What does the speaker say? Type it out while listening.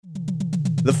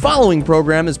The following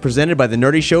program is presented by the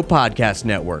Nerdy Show Podcast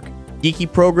Network, geeky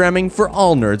programming for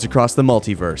all nerds across the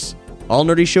multiverse. All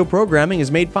Nerdy Show programming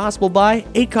is made possible by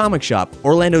A Comic Shop,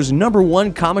 Orlando's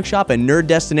 #1 comic shop and nerd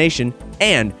destination,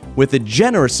 and with the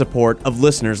generous support of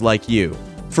listeners like you.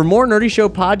 For more Nerdy Show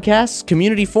podcasts,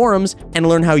 community forums, and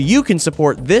learn how you can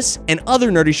support this and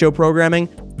other Nerdy Show programming,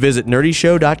 visit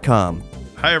nerdyshow.com.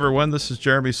 Hi everyone, this is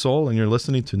Jeremy Soule, and you're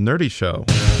listening to Nerdy Show.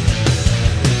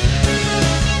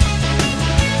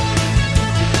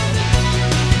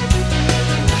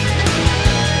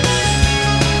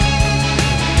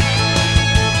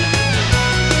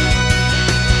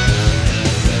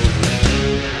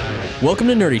 Welcome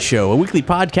to Nerdy Show, a weekly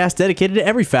podcast dedicated to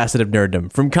every facet of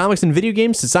nerddom, from comics and video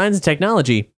games to science and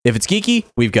technology. If it's geeky,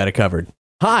 we've got it covered.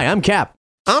 Hi, I'm Cap.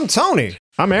 I'm Tony.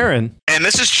 I'm Aaron. And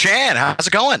this is Chan. How's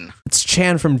it going? It's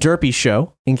Chan from Derpy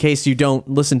Show. In case you don't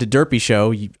listen to Derpy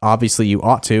Show, obviously you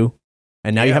ought to.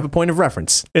 And now you have a point of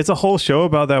reference. It's a whole show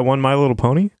about that one My Little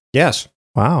Pony? Yes.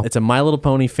 Wow. It's a My Little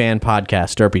Pony fan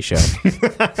podcast, Derpy Show.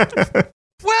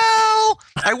 Well,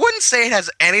 I wouldn't say it has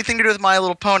anything to do with My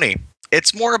Little Pony.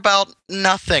 It's more about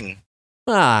nothing.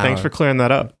 Thanks for clearing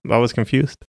that up. I was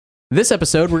confused. This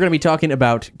episode, we're going to be talking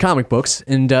about comic books,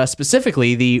 and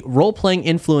specifically the role-playing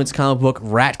influence comic book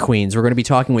Rat Queens. We're going to be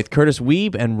talking with Curtis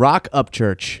Wiebe and Rock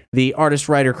Upchurch, the artist,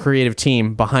 writer, creative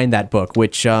team behind that book,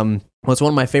 which was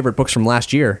one of my favorite books from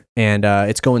last year, and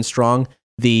it's going strong.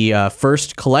 The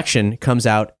first collection comes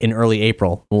out in early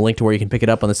April. We'll link to where you can pick it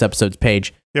up on this episode's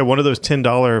page. Yeah, one of those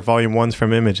 $10 volume ones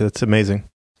from Image. That's amazing.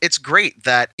 It's great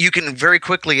that you can very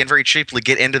quickly and very cheaply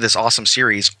get into this awesome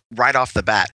series right off the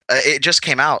bat. It just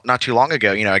came out not too long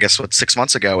ago, I guess 6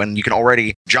 months ago, and you can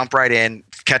already jump right in,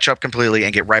 catch up completely,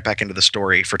 and get right back into the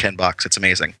story for $10. It's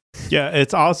amazing. Yeah,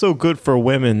 it's also good for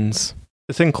women's.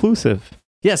 It's inclusive.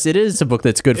 Yes, it is a book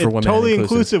that's good for women. Totally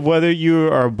inclusive, whether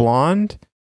you are blonde,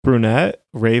 brunette,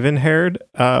 raven-haired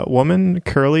woman,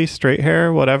 curly, straight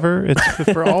hair, whatever. It's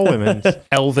good for all women.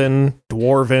 Elven,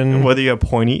 dwarven. Whether you have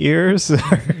pointy ears.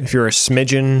 If you're a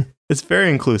smidgen. It's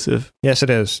very inclusive. Yes, it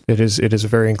is. It is a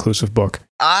very inclusive book.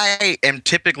 I am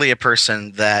typically a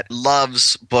person that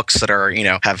loves books that are,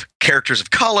 have characters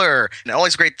of color and all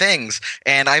these great things.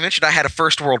 And I mentioned I had a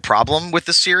first world problem with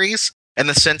the series in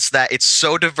the sense that it's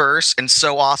so diverse and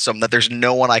so awesome that there's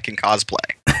no one I can cosplay.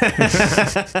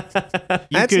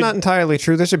 That's not entirely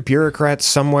true. There's a bureaucrat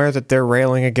somewhere that they're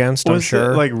railing against, I'm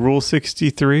sure. Like Rule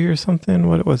 63 or something?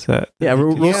 What was that? Yeah,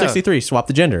 Rule 63, swap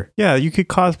the gender. Yeah, you could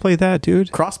cosplay that, dude.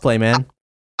 Crossplay, man.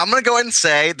 I'm going to go ahead and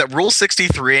say that Rule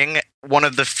 63ing one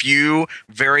of the few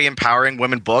very empowering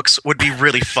women books would be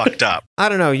really fucked up. I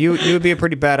don't know. You would be a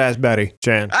pretty badass Betty,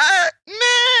 Jan.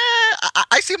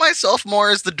 I see myself more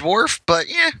as the dwarf, but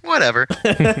yeah, whatever.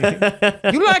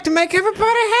 You like to make everybody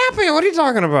happy. What are you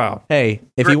talking about? Hey,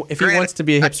 if he wants to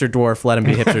be a hipster dwarf, let him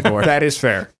be a hipster dwarf. That is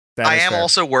fair. I am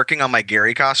also working on my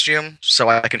Gary costume, so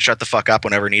I can shut the fuck up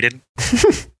whenever needed.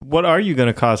 What are you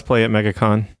going to cosplay at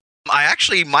MegaCon? I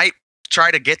actually might try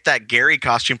to get that Gary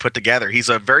costume put together. He's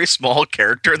a very small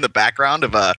character in the background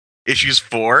of issues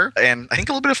 4, and I think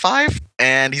a little bit of 5,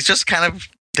 and he's just kind of,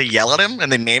 they yell at him,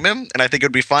 and they name him, and I think it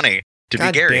would be funny to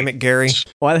be Gary. Damn it, Gary.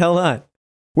 Why the hell not?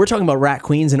 We're talking about Rat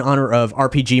Queens in honor of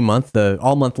RPG Month.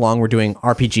 All month long, we're doing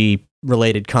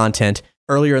RPG-related content.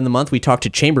 Earlier in the month, we talked to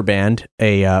Chamber Band,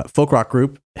 a folk rock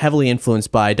group heavily influenced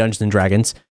by Dungeons &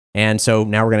 Dragons. And so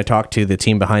now we're going to talk to the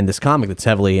team behind this comic that's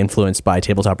heavily influenced by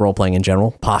tabletop role-playing in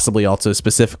general, possibly also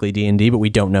specifically D&D, but we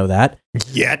don't know that.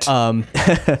 Yet.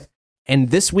 And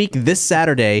this week, this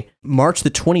Saturday, March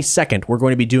the 22nd, we're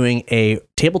going to be doing a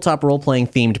tabletop role-playing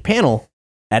themed panel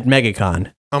at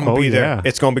MegaCon. I'm going to be there. Yeah.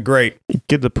 It's going to be great.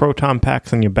 Get the proton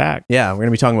packs on your back. Yeah, we're going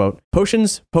to be talking about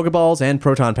potions, Pokeballs, and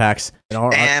proton packs.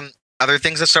 And other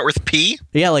things that start with P?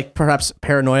 Yeah, like perhaps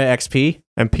Paranoia XP.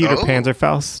 And Peter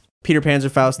Panzerfaust. Peter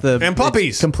Panzerfaust. And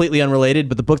puppies. Completely unrelated,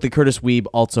 but the book that Curtis Wiebe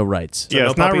also writes. So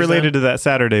it's not related to that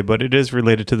Saturday, but it is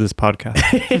related to this podcast.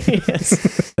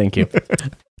 Yes. Thank you.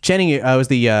 Channing was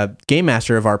the game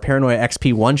master of our Paranoia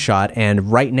XP one-shot,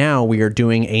 and right now we are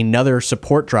doing another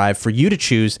support drive for you to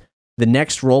choose the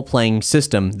next role-playing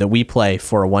system that we play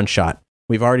for a one-shot.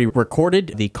 We've already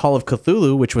recorded the Call of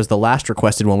Cthulhu, which was the last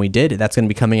requested one we did. That's going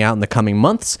to be coming out in the coming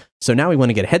months, so now we want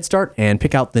to get a head start and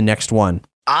pick out the next one.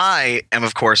 I am,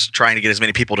 of course, trying to get as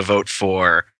many people to vote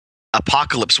for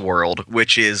Apocalypse World,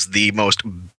 which is the most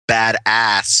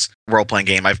badass role-playing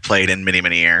game I've played in many,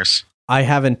 many years. I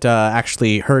haven't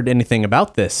actually heard anything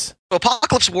about this. So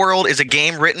Apocalypse World is a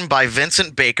game written by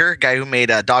Vincent Baker, guy who made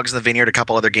Dogs in the Vineyard, a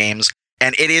couple other games.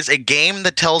 And it is a game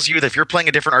that tells you that if you're playing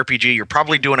a different RPG, you're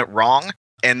probably doing it wrong.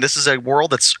 And this is a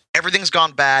world that's everything's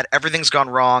gone bad, everything's gone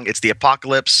wrong. It's the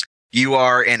apocalypse. You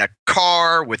are in a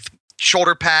car with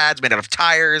shoulder pads made out of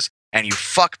tires, and you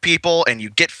fuck people, and you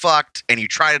get fucked, and you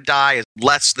try to die as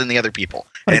less than the other people.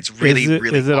 And it's really,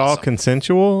 really Is it all awesome.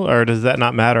 consensual, or does that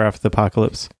not matter after the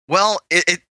apocalypse? Well,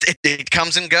 it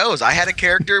comes and goes. I had a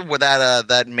character with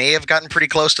that may have gotten pretty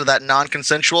close to that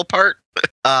non-consensual part.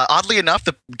 Oddly enough,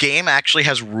 the game actually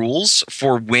has rules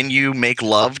for when you make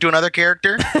love to another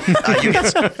character.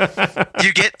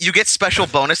 You get special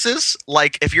bonuses.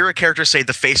 Like if you're a character, say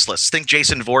the Faceless, think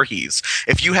Jason Voorhees.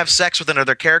 If you have sex with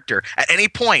another character at any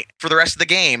point for the rest of the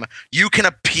game, you can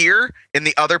appear in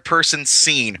the other person's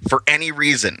scene for any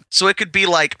reason. So it could be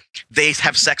like they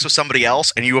have sex with somebody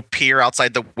else and you appear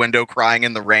outside the window crying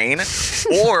in the rain,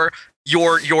 or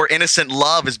your innocent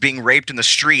love is being raped in the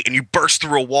street and you burst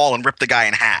through a wall and rip the guy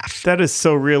in half. That is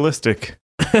so realistic.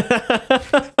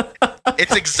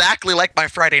 It's exactly like my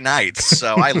Friday nights,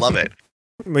 so I love it.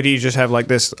 But do you just have like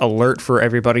this alert for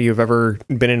everybody you've ever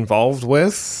been involved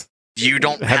with? You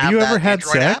don't Have you that ever had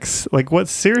Android app? sex? Like, what?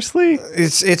 Seriously?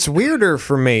 It's weirder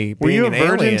for me. Were you a being an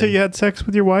virgin alien. until you had sex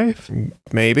with your wife?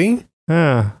 Maybe.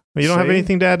 Well, you don't have See?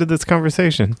 anything to add to this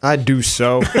conversation. I do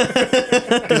so.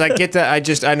 Because I get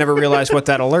that. I never realized what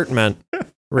that alert meant.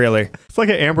 Really. It's like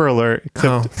an Amber Alert,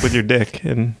 except with your dick.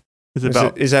 And it's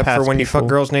about Is that for past when you fuck people.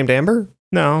 girls named Amber?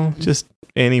 No, just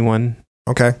anyone.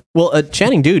 Okay. Well,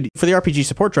 Channing, dude, for the RPG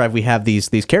support drive, we have these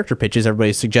character pitches.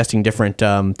 Everybody's suggesting different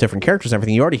characters and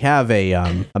everything. You already have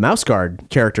a mouse guard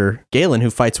character, Galen, who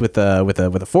fights with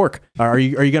a fork. Are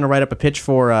you going to write up a pitch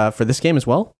for this game as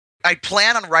well? I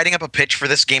plan on writing up a pitch for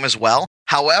this game as well.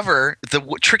 However, the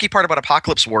tricky part about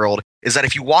Apocalypse World is that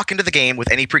if you walk into the game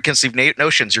with any preconceived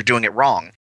notions, you're doing it wrong.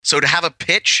 So to have a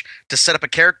pitch to set up a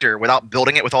character without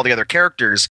building it with all the other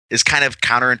characters is kind of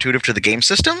counterintuitive to the game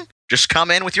system. Just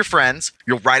come in with your friends,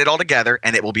 you'll write it all together,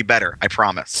 and it will be better. I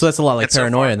promise. So that's a lot like It's so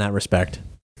Paranoia far. in that respect.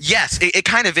 Yes, it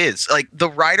kind of is. Like the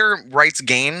writer writes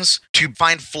games to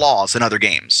find flaws in other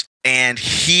games. And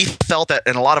he felt that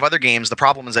in a lot of other games, the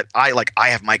problem is that I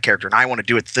have my character and I want to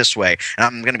do it this way. And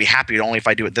I'm going to be happy only if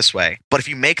I do it this way. But if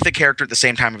you make the character at the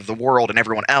same time of the world and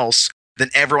everyone else, then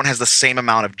everyone has the same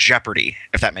amount of jeopardy,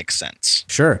 if that makes sense.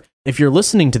 Sure. If you're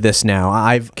listening to this now,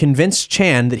 I've convinced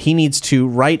Chan that he needs to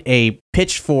write a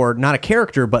pitch for not a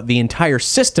character, but the entire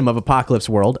system of Apocalypse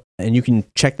World. And you can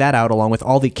check that out along with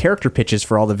all the character pitches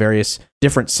for all the various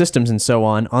different systems and so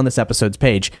on this episode's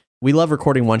page. We love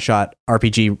recording one-shot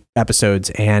RPG episodes,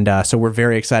 and so we're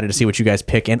very excited to see what you guys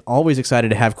pick, and always excited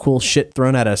to have cool shit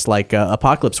thrown at us like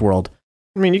Apocalypse World.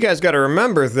 I mean, you guys got to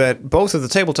remember that both of the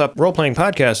tabletop role-playing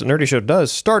podcasts that Nerdy Show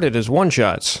does started as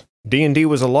one-shots. D&D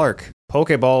was a lark.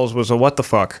 Pokeballs was a what the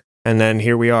fuck. And then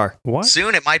here we are. What?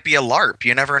 Soon it might be a LARP.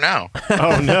 You never know.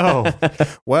 Oh, no.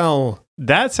 Well,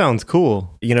 That sounds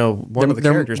cool. you know, one of the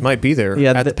There- characters might be there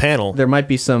Yeah, at the panel. There might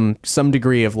be some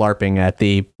degree of LARPing at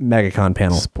the MegaCon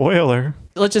panel. Spoiler.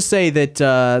 Let's just say that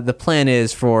the plan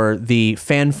is for the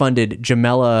fan-funded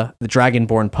Jamela, the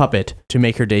Dragonborn puppet, to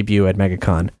make her debut at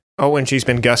MegaCon. Oh, and she's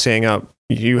been gussying up.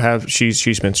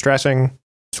 She's been stressing.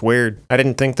 It's weird. I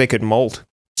didn't think they could molt.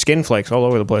 Skin flakes all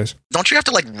over the place. Don't you have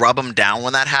to like rub them down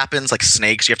when that happens? Like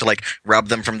snakes, you have to like rub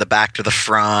them from the back to the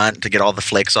front to get all the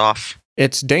flakes off.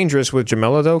 It's dangerous with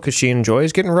Jamila, though, because she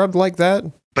enjoys getting rubbed like that.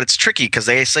 But it's tricky because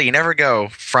they say you never go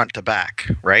front to back,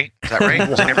 right? Is that right?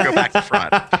 So you never go back to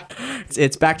front.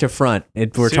 It's back to front.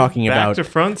 We're Ser- talking back about to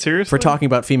front, seriously? we're talking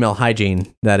about female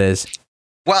hygiene. That is.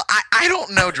 Well, I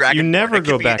don't know, Dragon. You never It could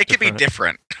go be- back It to could be front.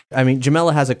 different. I mean,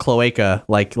 Jamela has a cloaca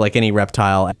like any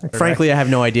reptile. Frankly, I have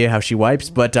no idea how she wipes,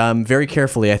 but very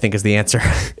carefully, I think, is the answer.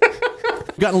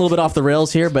 Gotten a little bit off the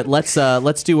rails here, but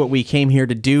let's do what we came here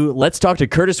to do. Let's talk to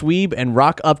Curtis Weeb and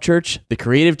Rock Upchurch, the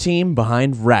creative team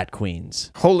behind Rat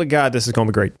Queens. Holy God, this is going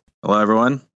to be great. Hello,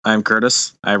 everyone. I'm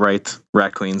Curtis. I write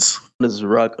Rat Queens. This is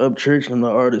Rock Upchurch. I'm the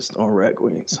artist on Rat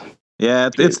Queens. Yeah,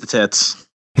 it's the tits.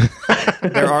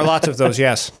 There are lots of those,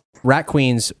 yes. Rat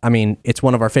Queens, I mean, it's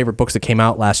one of our favorite books that came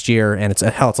out last year, and it's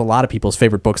a lot of people's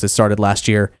favorite books that started last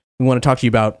year. We want to talk to you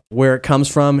about where it comes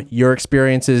from, your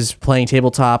experiences playing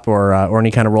tabletop or any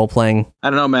kind of role playing.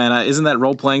 I don't know, man. Isn't that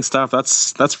role playing stuff?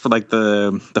 That's for like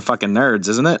the fucking nerds,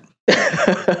 isn't it?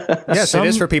 Yes, it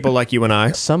is for people like you and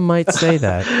I. Some might say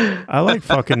that. I like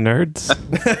fucking nerds.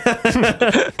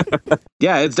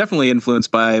 Yeah, it's definitely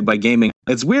influenced by gaming.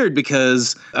 It's weird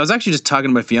because I was actually just talking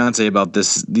to my fiance about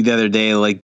this the other day.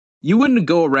 Like, you wouldn't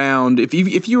go around if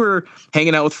you were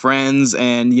hanging out with friends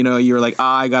and you were like,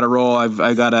 I got to roll.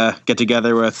 I got to get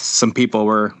together with some people.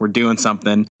 We're doing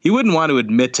something. You wouldn't want to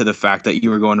admit to the fact that you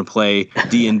were going to play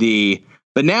D&D.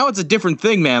 But now it's a different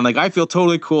thing, man. Like, I feel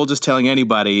totally cool just telling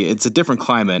anybody. It's a different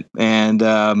climate, and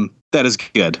that is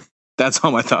good. That's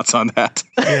all my thoughts on that.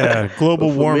 Yeah,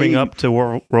 global For warming me- up to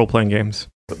role-playing games.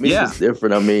 For me, Yeah. it's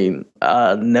different. I mean,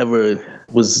 I never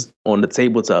was on the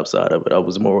tabletop side of it. I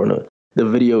was more on the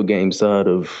video game side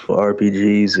of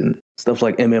RPGs and stuff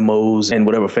like MMOs and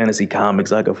whatever fantasy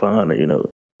comics I could find, or,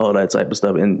 all that type of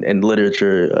stuff, and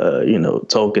literature,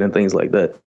 Tolkien and things like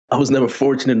that. I was never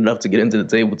fortunate enough to get into the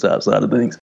tabletop side of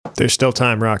things. There's still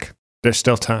time, Rock. There's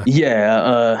still time.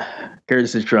 Yeah,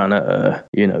 Curtis is trying to,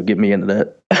 get me into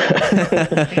that.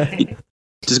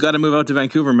 Just got to move out to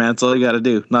Vancouver, man. That's all you got to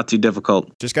do. Not too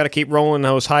difficult. Just got to keep rolling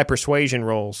those high persuasion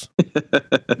rolls.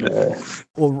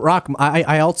 Well, Rock,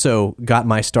 I also got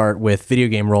my start with video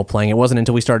game role playing. It wasn't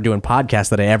until we started doing podcasts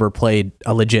that I ever played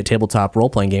a legit tabletop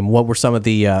role playing game. What were some of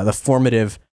the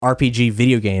formative RPG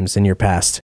video games in your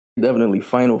past? Definitely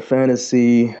Final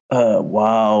Fantasy,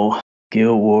 WoW,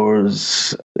 Guild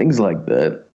Wars, things like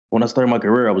that. When I started my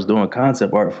career, I was doing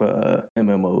concept art for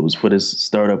MMOs for this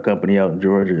startup company out in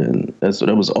Georgia, and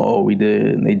that was all we did.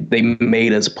 And they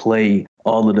made us play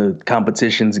all of the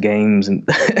competitions, games, and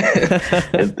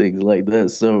and things like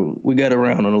that. So we got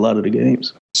around on a lot of the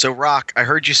games. So, Rock, I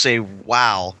heard you say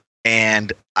WoW,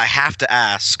 and I have to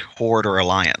ask, Horde or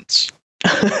Alliance?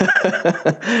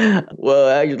 Well,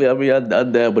 actually, I mean, I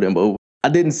dabbled in both. I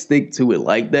didn't stick to it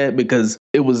like that because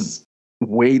it was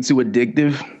way too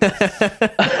addictive.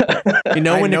 You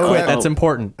know I when to know quit. that. That's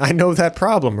important. I know that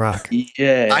problem, Rock.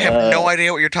 Yeah. I have no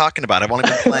idea what you're talking about. I've only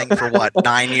been playing for,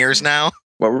 9 years now?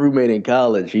 My roommate in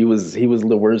college, he was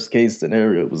the worst case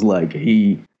scenario. It was like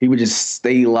he would just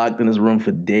stay locked in his room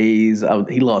for days.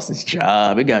 He lost his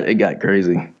job. It got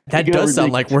crazy. That It got does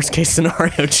sound like ridiculous. worst case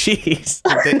scenario. Jeez.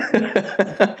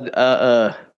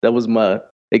 That was my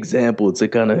example to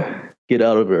kind of get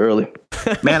out of it early.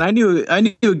 Man, I knew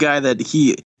a guy that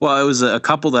it was a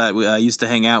couple that I used to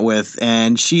hang out with,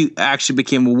 and she actually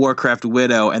became a Warcraft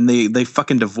widow, and they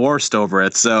fucking divorced over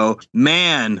it. So,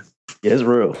 man, Yeah, it's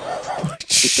real.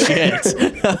 Shit.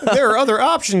 There are other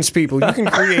options, people. You can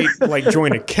create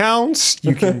joint accounts.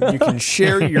 You can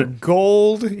share your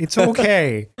gold. It's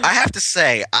okay. I have to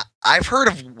say, I've heard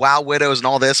of WoW widows and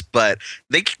all this, but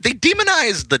they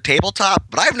demonize the tabletop,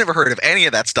 but I've never heard of any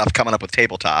of that stuff coming up with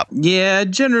tabletop. yeah,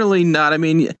 generally not. I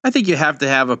mean, I think you have to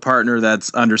have a partner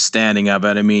that's understanding of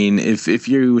it. I mean, if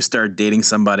you start dating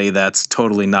somebody that's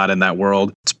totally not in that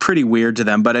world, it's pretty weird to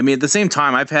them. But I mean, at the same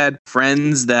time, I've had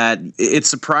friends that it's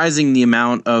surprising the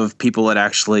amount of people that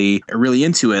actually are really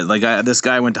into it. Like this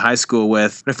guy I went to high school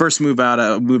with. When I first moved out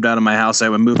of my house, I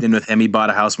moved in with him. He bought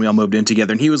a house, and we all moved in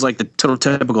together. And he was like the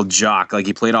typical jock. Like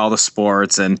he played all the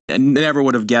sports, and never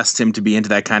would have guessed him to be into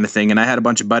that kind of thing. And I had a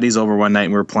bunch of buddies over one night,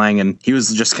 and we were playing, and he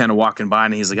was just kind of walking by,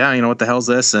 and he's like, "Oh, what the hell's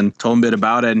this?" And told him a bit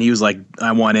about it, and he was like,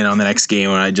 "I want in on the next game,"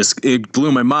 and it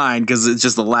blew my mind because it's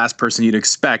just the last person you'd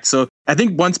expect. So I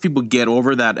think once people get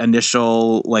over that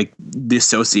initial the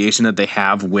association that they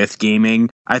have with gaming,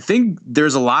 I think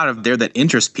there's a lot of there that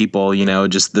interests people,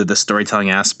 just the storytelling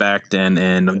aspect and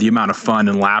the amount of fun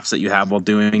and laughs that you have while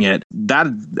doing it. That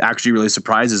actually really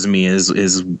surprises me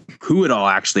is who it all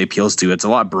actually appeals to. It's a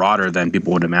lot broader than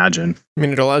people would imagine. I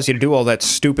mean, it allows you to do all that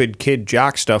stupid kid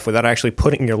jock stuff without actually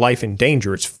putting your life in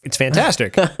danger. It's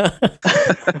fantastic. You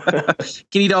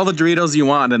can eat all the Doritos you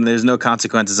want, and there's no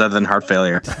consequences other than heart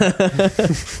failure.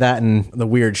 That and the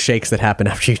weird shakes that happen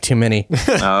after you eat too many.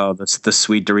 Oh, the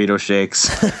sweet Dorito shakes.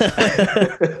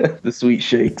 The sweet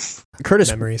shakes. Curtis,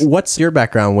 Memories. what's your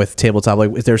background with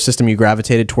tabletop? Is there a system you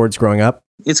gravitated towards growing up?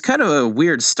 It's kind of a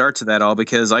weird start to that all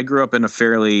because I grew up in a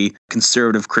fairly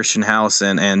conservative Christian house,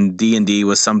 and D&D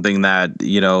was something that,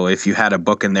 if you had a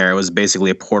book in there, it was basically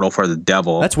a portal for the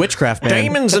devil. That's witchcraft, man.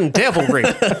 Demons and devilry.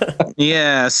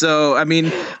 Yeah, so I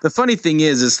mean, the funny thing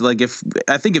is if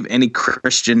any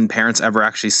Christian parents ever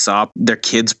actually saw their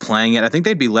kids playing it, I think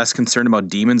they'd be less concerned about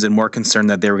demons and more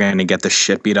concerned that they were going to get the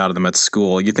shit beat out of them at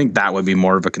school. You think that would be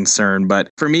more of a concern,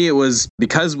 but for me, it was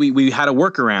because we had a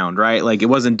workaround, right? Like it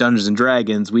wasn't Dungeons and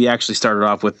Dragons. We actually started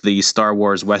off with the Star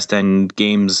Wars West End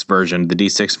Games version, the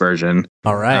D6 version.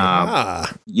 All right.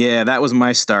 Yeah, that was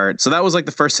my start. So that was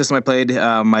the first system I played.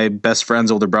 My best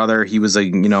friend's older brother, he was a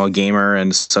gamer,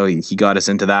 and so he got us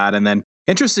into that. And then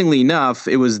interestingly enough,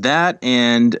 it was that,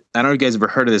 and I don't know if you guys ever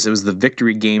heard of this. It was the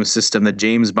Victory game system, the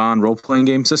James Bond role-playing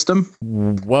game system.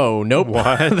 Whoa, nope.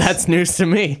 What? That's news to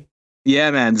me.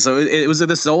 Yeah, man. So it was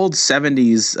this old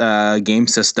 70s game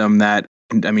system that,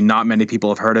 I mean, not many people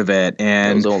have heard of it. It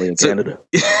And was only in Canada.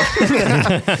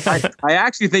 I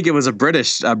actually think it was a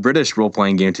British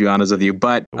role-playing game, to be honest with you.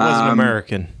 But It wasn't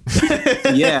American.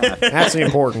 Yeah. That's the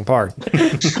important part.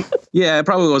 Yeah, it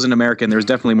probably wasn't American. There was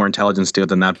definitely more intelligence to it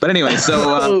than that. But anyway,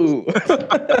 so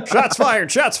Shots fired!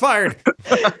 Shots fired!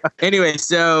 anyway,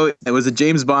 so it was a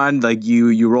James Bond. Like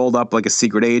you rolled up like a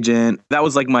secret agent. That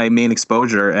was like my main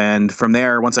exposure. And from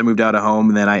there, once I moved out of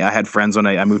home, then I had friends when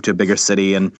I moved to a bigger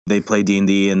city, and they played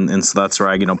D&D, and so that's where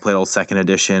I played old second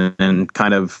edition and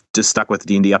kind of just stuck with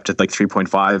D&D up to like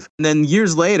 3.5. And then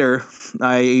years later,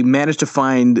 I managed to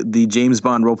find the James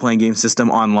Bond role-playing game system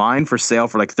online for sale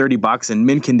for like $30 in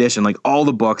mint condition, like all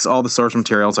the books, all the source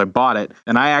materials. I bought it,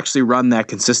 and I actually run that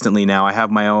consistently now. I have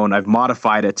my own. I've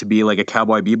modified it to be like a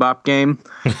Cowboy Bebop game,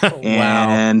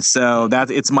 and so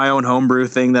it's my own homebrew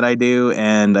thing that I do,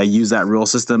 and I use that rule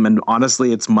system. And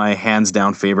honestly, it's my hands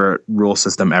down favorite rule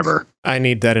system ever. I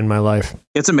need that in my life.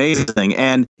 It's amazing,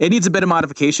 and it needs a bit of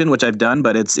modification, which I've done,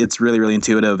 but it's really, really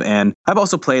intuitive. And I've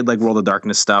also played like World of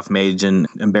Darkness stuff, Mage, and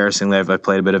embarrassingly, I've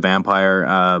played a bit of Vampire.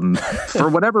 For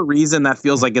whatever reason, that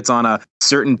feels like it's on a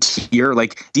certain tier.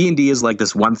 Like D&D is like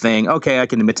this one thing. Okay, I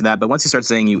can admit to that, but once you start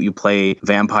saying you play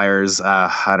vampires,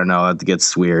 I don't know, it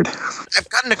gets weird. I've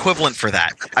got an equivalent for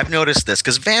that. I've noticed this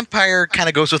because Vampire kind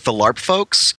of goes with the LARP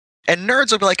folks. And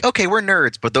nerds will be like, okay, we're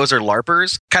nerds, but those are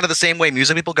LARPers. Kind of the same way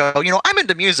music people go, I'm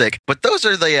into music, but those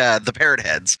are the parrot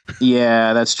heads.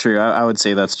 Yeah, that's true. I would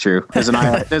say that's true. There's an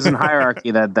hierarchy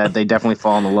that they definitely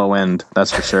fall on the low end.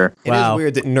 That's for sure. It is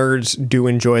weird that nerds do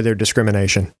enjoy their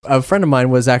discrimination. A friend of mine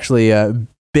was actually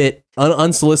bit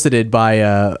unsolicited by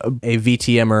a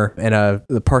VTMer in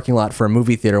the parking lot for a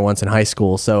movie theater once in high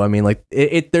school. So I mean, like,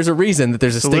 there's a reason that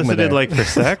there's a stigma there. Like for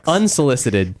sex?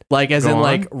 Unsolicited, like as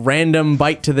like random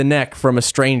bite to the neck from a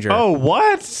stranger. Oh,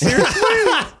 what? Seriously?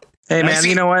 Hey man,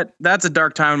 you know what? That's a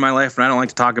dark time in my life, and I don't like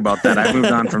to talk about that. I've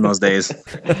moved on from those days.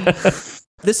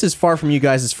 This is far from you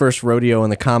guys' first rodeo in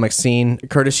the comic scene.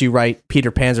 Curtis, you write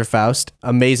Peter Panzerfaust,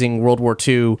 amazing World War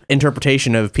II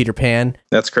interpretation of Peter Pan.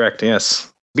 That's correct, yes.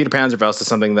 Peter Panzerfaust is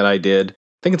something that I did. I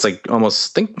think it's like I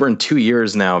think we're in 2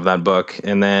 years now of that book.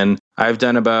 And then I've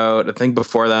done I think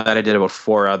before that, I did about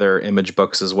 4 other Image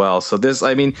books as well. So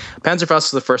Panzerfaust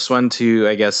is the first one to,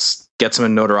 I guess, get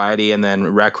some notoriety. And then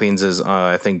Rat Queens is,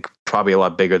 I think, probably a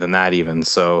lot bigger than that even.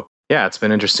 So yeah, it's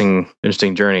been an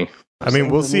interesting journey. I mean,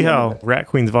 we'll see how Rat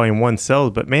Queens Volume 1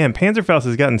 sells, but man, Panzerfaust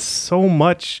has gotten so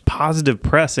much positive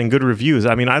press and good reviews.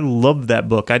 I mean, I love that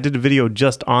book. I did a video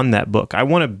just on that book. I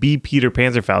want to be Peter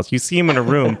Panzerfaust. You see him in a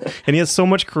room, and he has so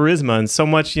much charisma and so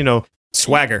much,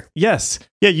 swagger. Yes.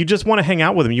 Yeah, you just want to hang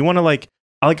out with him. You want to like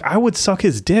I would suck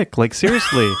his dick. Like,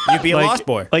 seriously. You'd be a lost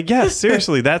boy. Like, yeah,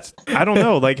 seriously. I don't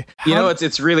know. Like,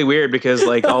 it's really weird because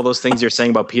like all those things you're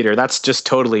saying about Peter, that's just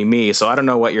totally me. So I don't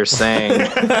know what you're saying.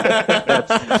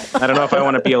 I don't know if I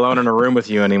want to be alone in a room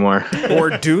with you anymore. Or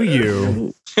do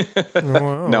you?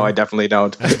 No, I definitely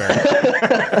don't.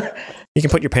 You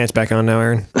can put your pants back on now,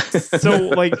 Aaron. So,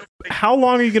 like, how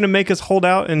long are you going to make us hold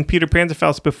out in Peter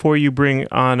Panzerfaust before you bring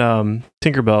on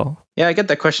Tinkerbell? Yeah, I get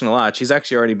that question a lot. She's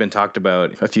actually already been talked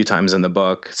about a few times in the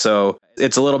book. So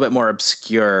it's a little bit more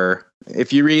obscure.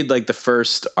 If you read like the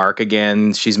first arc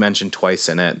again, she's mentioned twice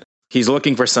in it. He's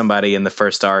looking for somebody in the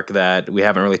first arc that we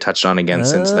haven't really touched on again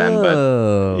since then.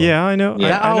 But yeah, I know.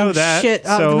 Yeah. I know that. Shit.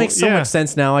 So, it makes so much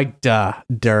sense now. I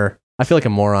feel like a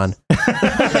moron.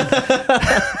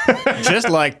 Just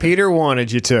like Peter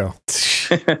wanted you to.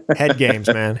 Head games,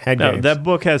 man. Head games. That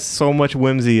book has so much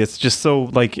whimsy. It's just so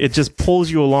like it just pulls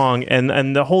you along,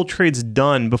 and the whole trade's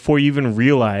done before you even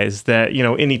realize that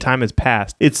any time has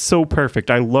passed. It's so perfect.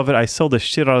 I love it. I sell the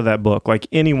shit out of that book. Like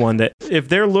anyone that if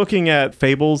they're looking at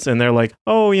Fables and they're like,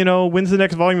 oh, when's the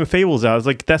next volume of Fables out? It's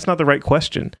like that's not the right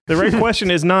question. The right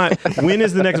question is not when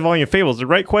is the next volume of Fables. The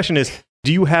right question is,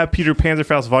 do you have Peter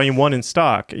Panzerfaust Volume 1 in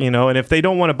stock? And if they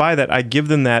don't want to buy that, I give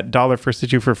them that $1 first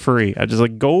issue for free. I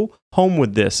just go home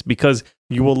with this because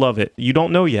you will love it. You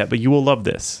don't know yet, but you will love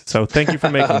this. So thank you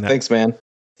for making that. Thanks, man.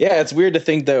 Yeah, it's weird to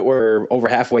think that we're over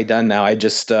halfway done now. I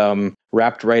just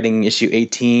wrapped writing issue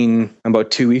 18 about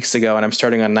 2 weeks ago, and I'm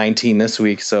starting on 19 this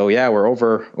week. So yeah, we're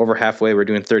over halfway. We're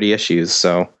doing 30 issues.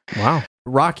 So wow.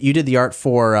 Rock, you did the art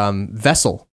for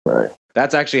Vessel. Right.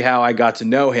 That's actually how I got to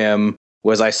know him.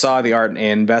 Was I saw the art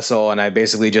in Vessel, and I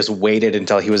basically just waited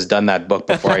until he was done that book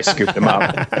before I scooped him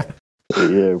up.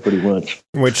 Yeah, pretty much.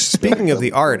 Which, speaking of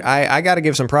the art, I got to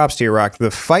give some props to you, Rock. The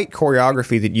fight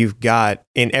choreography that you've got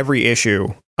in every issue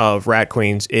of Rat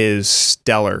Queens is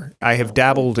stellar. I have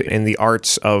dabbled in the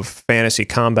arts of fantasy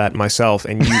combat myself,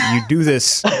 and you do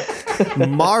this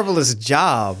marvelous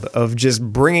job of just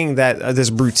bringing that this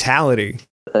brutality.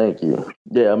 Thank you.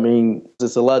 Yeah, I mean,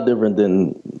 it's a lot different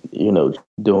than,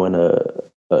 doing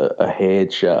a a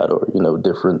headshot or,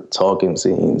 different talking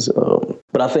scenes.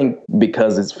 But I think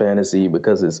because it's fantasy,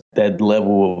 because it's that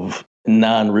level of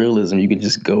non-realism, you can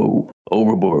just go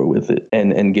overboard with it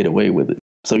and get away with it.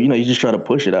 So, you just try to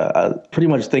push it. I pretty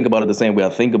much think about it the same way I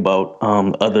think about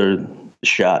other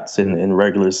shots in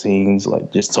regular scenes,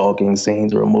 like just talking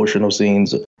scenes or emotional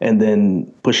scenes, and then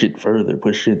push it further,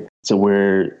 push it to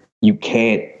where you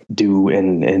can't do,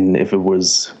 and if it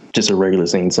was just a regular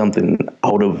scene, something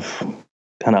out of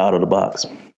the box.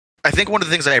 I think one of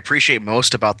the things I appreciate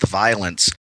most about the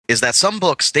violence is that some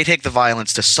books, they take the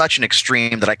violence to such an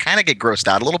extreme that I kind of get grossed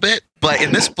out a little bit. But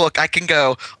in this book, I can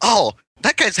go, oh,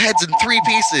 that guy's head's in 3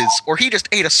 pieces, or he just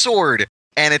ate a sword.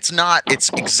 And it's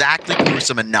exactly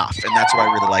gruesome enough. And that's what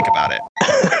I really like about it.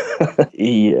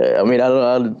 Yeah, I mean,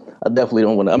 I definitely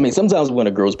don't want to. I mean, sometimes we want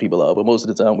to gross people out, but most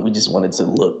of the time we just want it to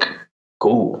look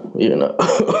cool.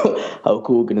 How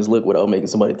cool can this look without making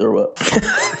somebody throw up?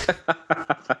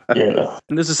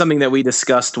 And this is something that we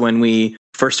discussed when we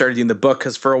first started doing the book,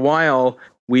 because for a while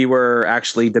we were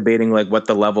actually debating like what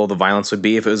the level of the violence would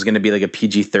be, if it was going to be like a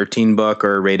PG-13 book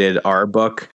or a rated R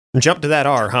book. Jump to that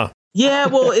R, huh? Yeah,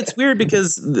 well, it's weird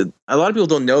because a lot of people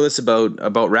don't know this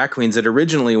about Rat Queens. It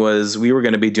originally was, we were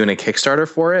going to be doing a Kickstarter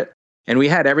for it, and we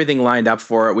had everything lined up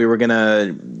for it. We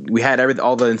had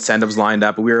all the incentives lined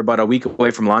up. We were about a week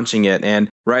away from launching it, and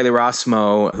Riley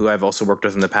Rossmo, who I've also worked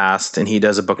with in the past, and he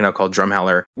does a book now called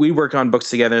Drumheller. We worked on books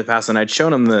together in the past, and I'd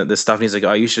shown him the stuff, and he's like,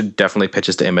 oh, you should definitely pitch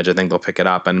this to Image. I think they'll pick it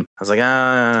up. And I was like,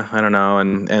 I don't know.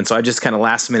 And so I just kind of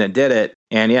last minute did it.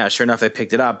 And yeah, sure enough, they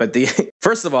picked it up. But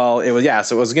first of all, so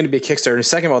it was going to be a Kickstarter. And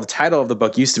second of all, the title of the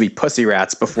book used to be Pussy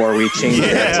Rats before we changed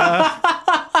it.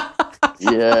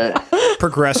 Yeah.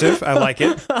 Progressive. I like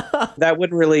it. That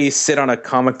wouldn't really sit on a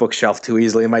comic book shelf too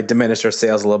easily. It might diminish our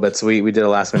sales a little bit. So we did a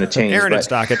last minute change. Aaron would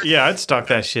stock it. Yeah, I'd stock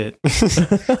that shit.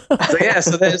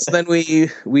 So then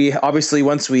we obviously,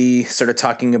 once we started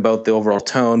talking about the overall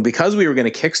tone, because we were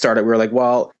going to kickstart it, we were like,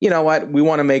 well, you know what? We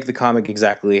want to make the comic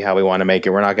exactly how we want to make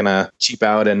it. We're not going to cheap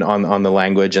out on the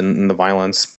language and the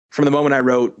violence. From the moment I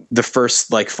wrote the first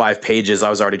 5 pages, I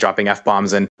was already dropping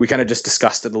F-bombs, and we kind of just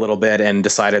discussed it a little bit and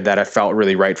decided that it felt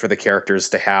really right for the characters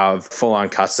to have full-on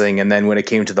cussing. And then when it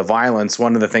came to the violence,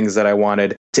 one of the things that I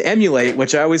wanted to emulate,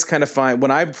 which I always kind of find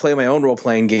when I play my own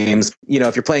role-playing games,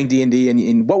 if you're playing D&D,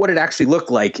 and what would it actually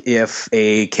look like if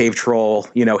a cave troll,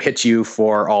 hit you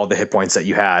for all the hit points that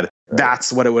you had?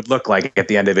 That's what it would look like at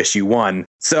the end of issue 1.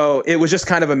 So it was just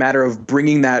kind of a matter of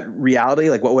bringing that reality,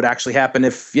 like what would actually happen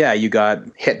if, you got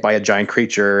hit by a giant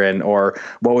creature, or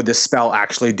what would this spell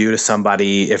actually do to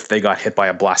somebody if they got hit by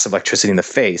a blast of electricity in the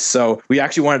face. So we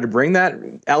actually wanted to bring that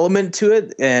element to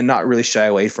it and not really shy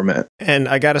away from it. And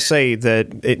I got to say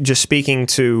that just speaking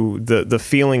to the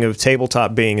feeling of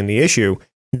tabletop being in the issue,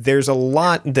 there's a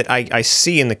lot that I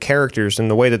see in the characters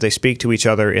and the way that they speak to each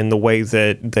other, in the way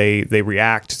that they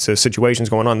react to situations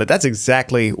going on, that's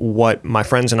exactly what my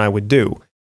friends and I would do.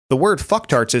 The word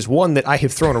fucktarts is one that I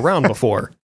have thrown around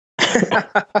before.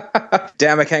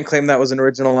 Damn, I can't claim that was an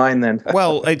original line then.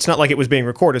 Well, it's not like it was being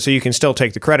recorded, so you can still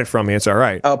take the credit from me. It's all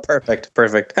right. Oh, perfect.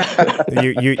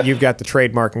 You've got the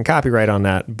trademark and copyright on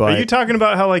that. But are you talking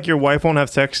about how your wife won't have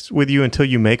sex with you until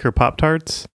you make her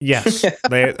Pop-Tarts? Yes,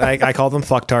 I call them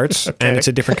fucktarts, okay. And it's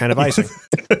a different kind of icing.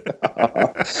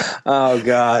 Oh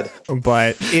God!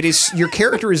 But it is, your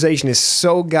characterization is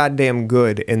so goddamn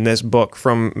good in this book,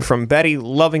 from Betty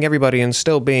loving everybody and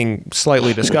still being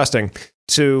slightly disgusting,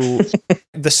 to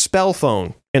the spell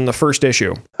phone in the first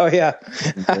issue. Oh yeah.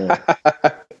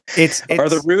 It's or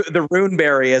the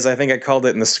runeberry, as I think I called it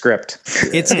in the script.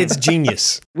 It's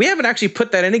genius. We haven't actually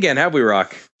put that in again, have we,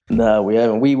 Rock? No, we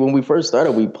haven't. When we first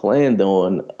started, we planned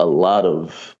on a lot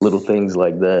of little things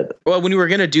like that. Well, when we were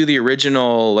going to do the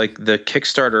original, the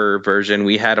Kickstarter version,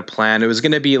 we had a plan. It was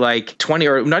going to be 20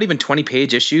 or not even 20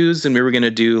 page issues, and we were going to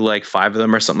do 5 of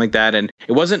them or something like that. And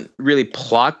it wasn't really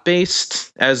plot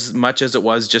based as much as it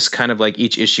was just kind of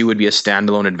each issue would be a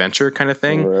standalone adventure kind of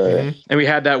thing. Right. And we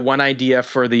had that one idea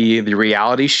for the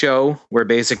reality show where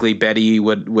basically Betty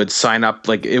would sign up,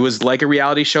 it was like a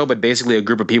reality show, but basically a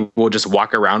group of people would just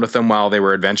walk around with them while they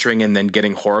were adventuring and then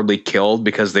getting horribly killed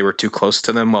because they were too close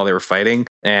to them while they were fighting.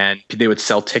 And they would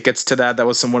sell tickets to that. That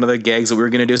was one of the gags that we were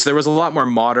going to do. So there was a lot more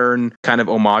modern kind of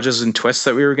homages and twists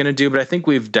that we were going to do, but I think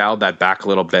we've dialed that back a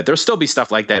little bit. There'll still be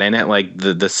stuff like that in it, like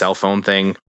the cell phone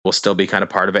thing. will still be kind of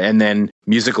part of it. And then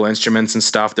musical instruments and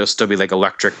stuff, there'll still be like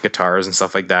electric guitars and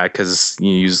stuff like that because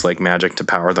you use like magic to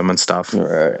power them and stuff.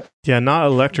 Right. Yeah, not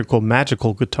electrical,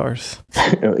 magical guitars.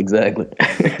 Exactly.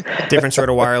 Different sort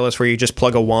of wireless where you just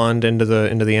plug a wand into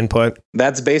the input.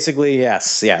 That's basically,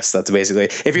 yes, that's basically.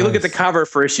 If you look at the cover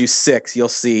for issue 6, you'll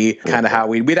see kind of how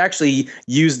we'd actually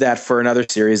used that for another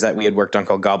series that we had worked on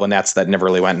called Goblinettes that never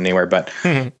really went anywhere, but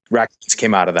Raccoons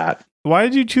came out of that. Why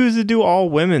did you choose to do all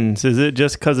women's? Is it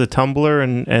just because of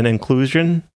Tumblr and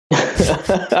inclusion?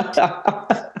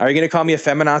 Are you going to call me a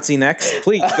feminazi next?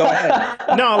 Please, go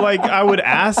ahead. No, like I would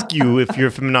ask you if you're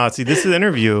a feminazi. This is an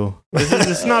interview. This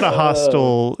is not a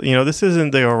hostile, this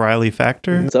isn't the O'Reilly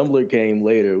factor. Tumblr came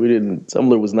later.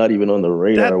 Tumblr was not even on the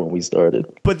radar when we started.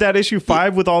 But that issue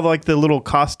 5 with all like the little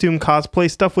costume cosplay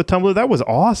stuff with Tumblr, that was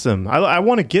awesome. I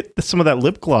want to get some of that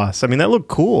lip gloss. I mean, that looked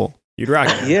cool. You'd rock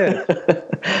it. Yeah.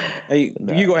 Hey,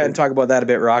 you go ahead and talk about that a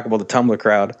bit, Rockable, the Tumblr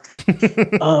crowd.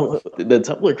 The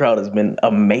Tumblr crowd has been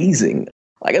amazing.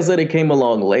 Like I said, it came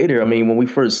along later. I mean, when we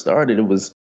first started, it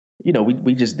was,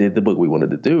 we just did the book we wanted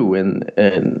to do,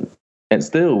 and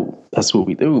still that's what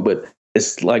we do. But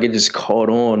it's like it just caught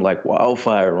on like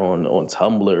wildfire on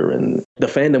Tumblr, and the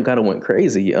fandom kind of went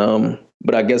crazy.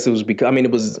 But I guess it was because,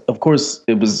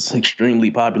 it was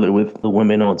extremely popular with the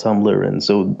women on Tumblr. And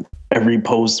so every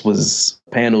post was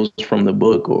panels from the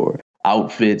book or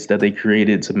outfits that they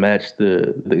created to match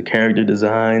the character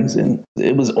designs. And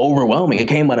it was overwhelming. It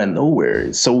came out of nowhere.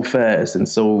 It's so fast and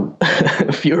so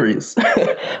furious.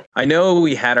 I know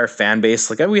we had our fan base,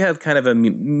 like we had kind of a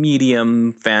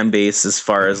medium fan base as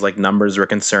far as like numbers were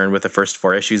concerned with the first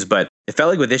 4 issues, but it felt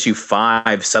like with issue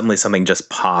 5, suddenly something just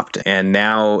popped. And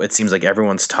now it seems like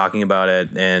everyone's talking about it.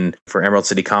 And for Emerald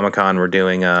City Comic Con, we're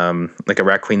doing like a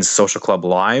Rat Queens Social Club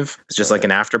Live. It's just like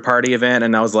an after party event.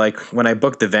 And I was like, when I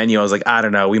booked the venue, I was like, I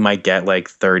don't know, we might get like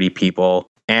 30 people.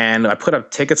 And I put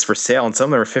up tickets for sale, and some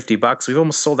of them were $50. We've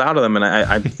almost sold out of them. And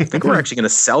I think we're actually going to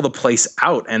sell the place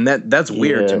out. And that's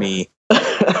weird to me.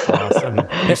 Awesome.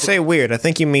 You say weird. I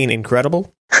think you mean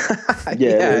incredible.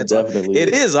 Yeah, definitely. It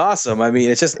is awesome.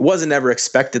 It just wasn't ever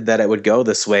expected that it would go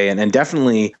this way. And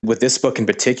definitely with this book in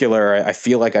particular, I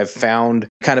feel like I've found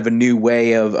kind of a new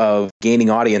way of gaining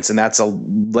audience, and that's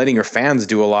letting your fans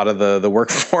do a lot of the work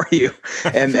for you.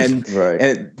 And right.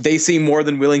 And they seem more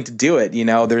than willing to do it.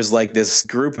 There's like this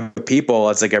group of people,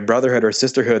 it's like a brotherhood or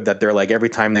sisterhood that they're like, every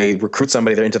time they recruit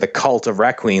somebody, they're into the cult of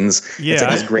Rat Queens. Yeah, it's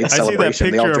like this great celebration. I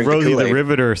see that picture of Rosie the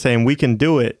Riveter saying, we can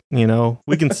do it.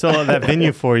 We can sell out that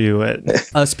venue for you.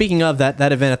 Speaking of that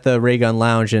event at the Raygun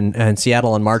Lounge in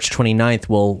Seattle on March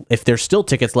 29th, if there's still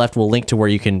tickets left, we'll link to where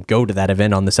you can go to that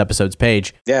event on this episode's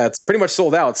page. Yeah, it's pretty much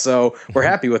sold out, so we're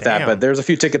happy with that, but there's a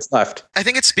few tickets left. I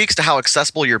think it speaks to how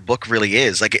accessible your book really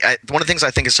is. Like, one of the things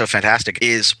I think is so fantastic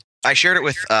is I shared it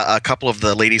with a couple of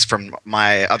the ladies from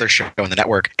my other show in the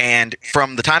network, and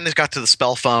from the time they got to the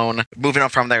spell phone, moving on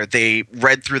from there, they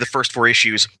read through the first 4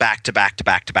 issues back to back to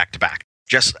back to back to back.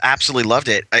 Just absolutely loved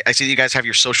it. I see you guys have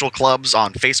your social clubs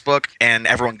on Facebook, and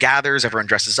everyone gathers, everyone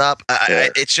dresses up.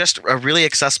 It's just a really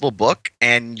accessible book,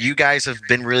 and you guys have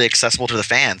been really accessible to the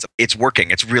fans. It's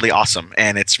working. It's really awesome,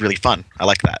 and it's really fun. I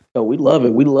like that. Oh, we love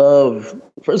it.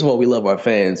 First of all, we love our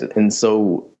fans, and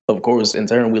so of course, in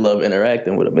turn, we love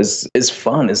interacting with them. It's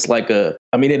fun. It's like it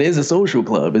is a social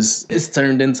club. It's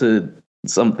turned into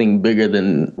something bigger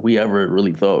than we ever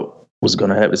really thought was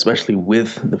going to happen, especially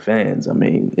with the fans.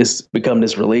 It's become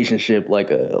this relationship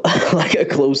like a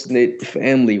close-knit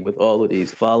family with all of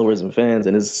these followers and fans,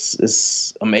 and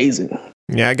it's amazing.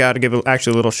 Yeah, I got to give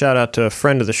actually a little shout out to a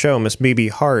friend of the show, Miss BB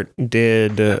Hart,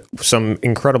 did some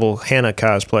incredible Hannah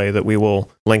cosplay that we will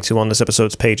link to on this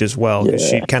episode's page as well. Yeah.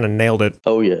 She kind of nailed it.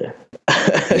 Oh yeah,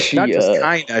 not just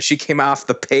kinda. She came off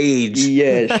the page.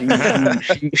 Yeah,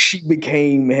 she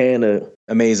became Hannah.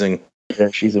 Amazing. Yeah,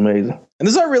 she's amazing. And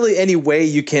there's not really any way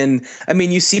you can.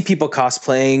 you see people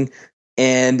cosplaying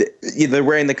and they're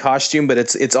wearing the costume, but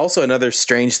it's also another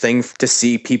strange thing to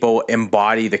see people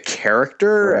embody the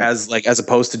character as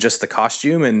opposed to just the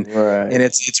costume, and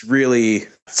it's really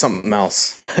something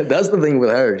else. That's the thing with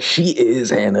her. She is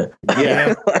Hannah.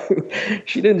 Yeah.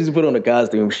 She didn't just put on a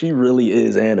costume. She really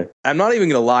is Hannah. I'm not even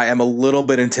gonna lie. I'm a little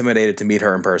bit intimidated to meet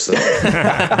her in person.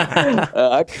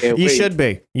 I can't wait. You should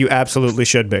be. You absolutely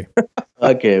should be.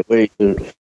 I can't wait,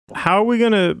 dude. How are we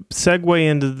going to segue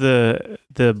into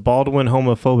the Baldwin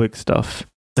homophobic stuff?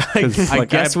 I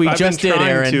guess we just did,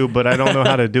 Aaron. But I don't know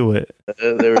how to do it.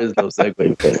 There is no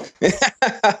segue.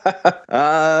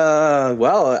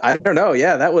 Well, I don't know.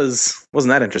 Yeah, wasn't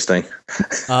that interesting.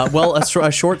 Well,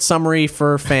 a short summary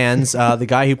for fans. The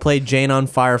guy who played Jane on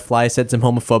Firefly said some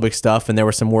homophobic stuff, and there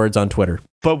were some words on Twitter.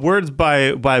 But words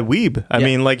by Weeb. I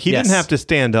mean, like he didn't have to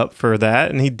stand up for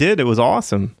that, and he did. It was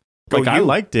awesome. Like I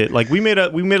liked it. Like we made a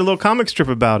little comic strip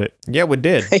about it. Yeah, we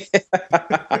did. Yeah,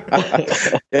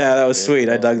 that was sweet.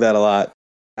 I dug that a lot.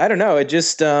 I don't know. It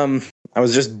just I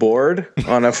was just bored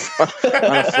on a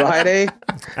Friday.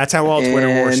 That's how all Twitter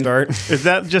wars start. Is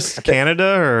that just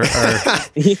Canada or?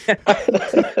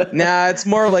 Nah, it's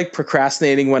more like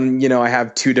procrastinating when, I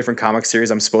have 2 different comic series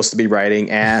I'm supposed to be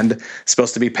writing and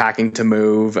supposed to be packing to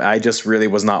move. I just really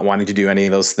was not wanting to do any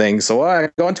of those things. So I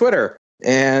go on Twitter.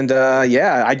 And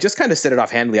I just kind of said it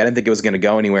offhandedly. I didn't think it was going to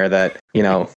go anywhere that,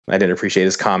 I didn't appreciate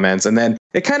his comments. And then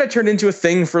it kind of turned into a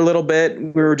thing for a little bit.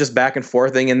 We were just back and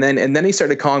forthing. And then he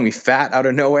started calling me fat out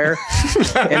of nowhere.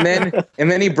 and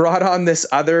then he brought on this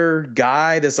other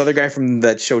guy from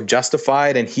that show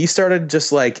Justified. And he started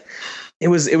just like, it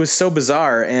was so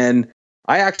bizarre. And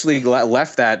I actually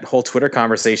left that whole Twitter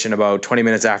conversation about 20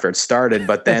 minutes after it started.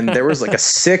 But then there was like a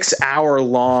 6-hour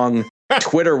long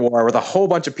Twitter war with a whole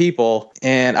bunch of people,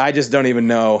 and I just don't even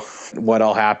know what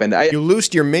all happened. You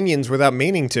loosed your minions without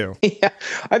meaning to. Yeah,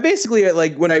 I basically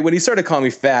like when he started calling me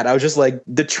fat, I was just like,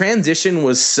 the transition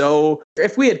was so.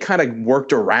 If we had kind of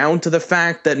worked around to the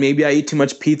fact that maybe I eat too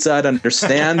much pizza, I'd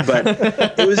understand, but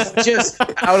it was just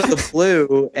out of the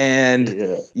blue, and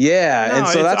and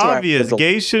so that's obvious.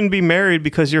 Gays shouldn't be married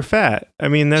because you're fat. I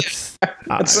mean, that's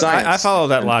science. I follow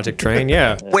that logic train.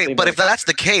 Yeah. Wait, but if that's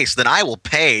the case, then I will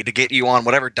pay to get you on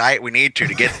whatever diet we need to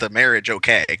get the marriage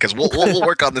okay, because we'll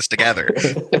work on this together.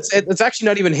 It's actually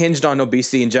not even hinged on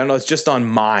obesity in general. It's just on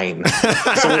mine.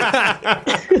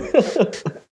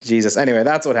 Jesus. Anyway,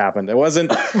 that's what happened. It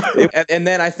wasn't. And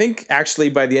then I think actually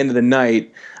by the end of the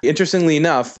night, interestingly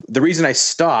enough, the reason I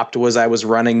stopped was I was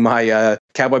running my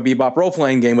Cowboy Bebop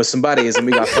role-playing game with some buddies, and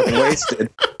we got fucking wasted.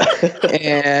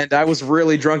 And I was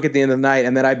really drunk at the end of the night.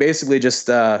 And then I basically just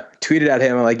tweeted at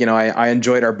him, like, I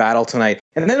enjoyed our battle tonight.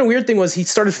 And then the weird thing was he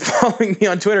started following me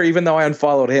on Twitter, even though I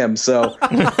unfollowed him. So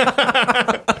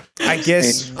I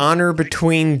guess honor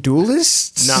between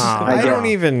duelists? Nah. I don't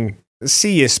even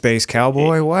see you, Space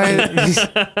Cowboy. Why?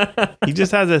 He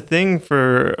just has a thing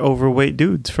for overweight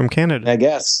dudes from Canada. I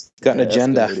guess. Got an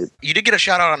agenda. You did get a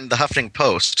shout out on the Huffington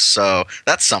Post, so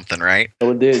that's something, right?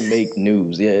 Oh, it did make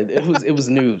news. Yeah, it was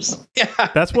news. Yeah,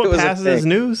 that's what passes as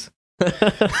news.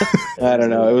 I don't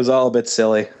know. It was all a bit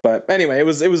silly, but anyway, it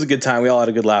was a good time. We all had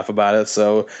a good laugh about it,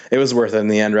 so it was worth it in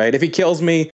the end, right? If he kills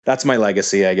me, that's my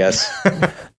legacy, I guess.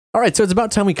 All right, so it's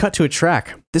about time we cut to a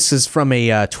track. This is from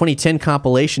a 2010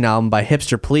 compilation album by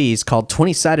Hipster Please called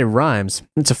 20-Sided Rhymes.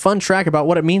 It's a fun track about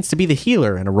what it means to be the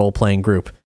healer in a role-playing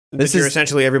group. You're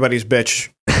essentially everybody's bitch.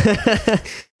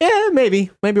 Yeah, maybe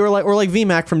we're like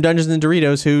VMAC from Dungeons and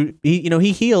Doritos, who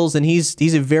he heals, and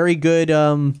he's a very good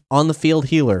on the field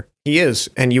healer. He is,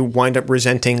 and you wind up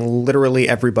resenting literally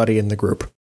everybody in the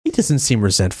group. He doesn't seem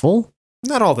resentful.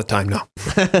 Not all the time, no.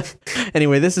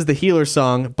 Anyway, this is the Healer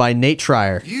song by Nate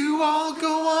Trier. You all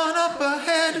go on up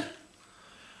ahead.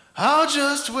 I'll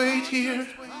just wait here.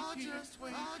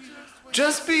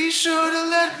 Just be sure to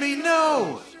let me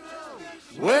know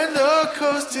when the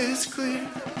coast is clear.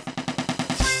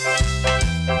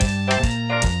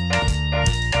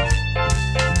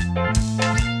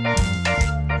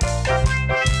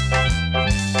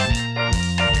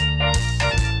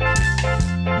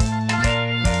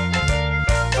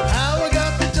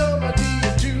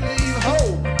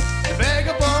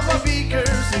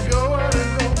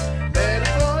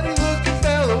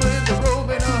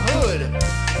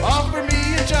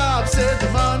 Said the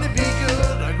money be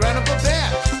good. I grind up a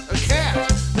bat, a cat,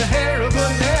 the hair of a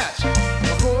gnat.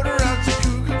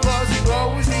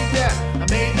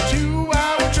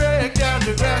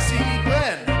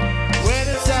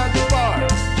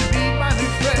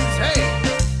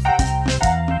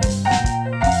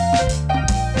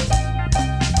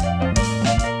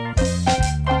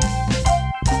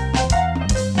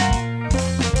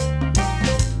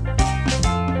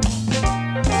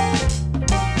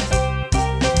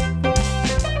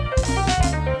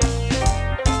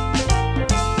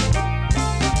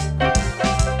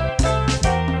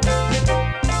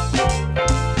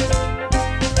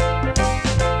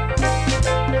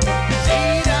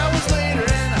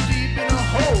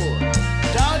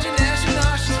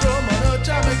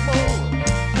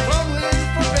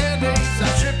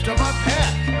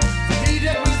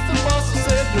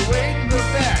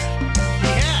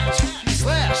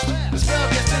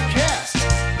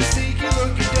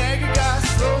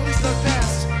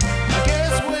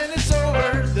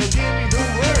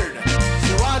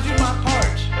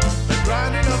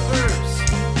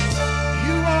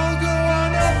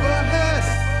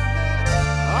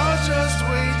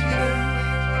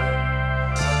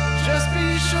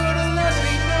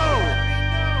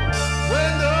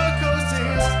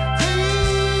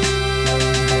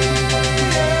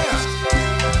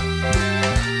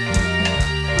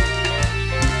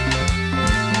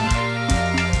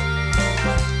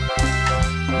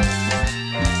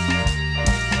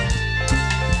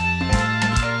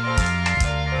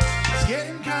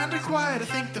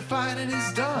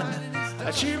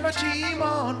 cheer my team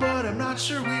on, but I'm not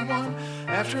sure we won.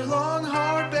 After a long,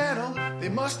 hard battle, they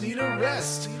must need a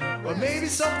rest. Or maybe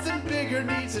something bigger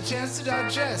needs a chance to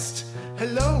digest.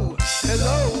 Hello,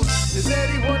 hello, is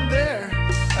anyone there?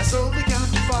 I slowly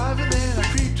count to 5 and then I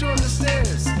creep toward the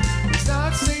stairs. It's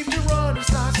not safe to run,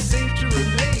 it's not safe to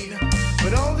remain.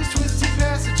 But all these twisted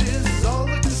passages all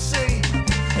look the same.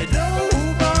 And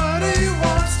nobody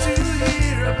wants to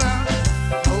hear about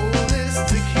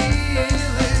holistic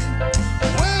healing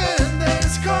when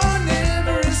there's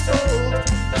carnivorous mold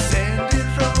descended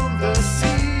from the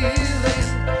ceiling.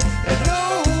 And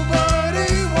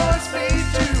nobody wants me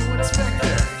to inspect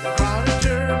their chronic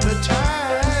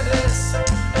dermatitis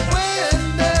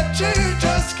when that chair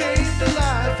just came to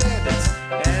life and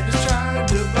it's trying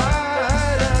to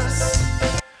bite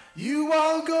us. You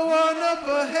all go on up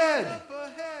ahead.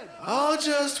 I'll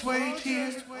just wait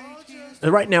here.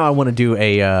 Right now, I want to do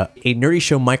a Nerdy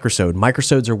Show microsode.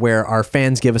 Microsodes are where our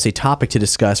fans give us a topic to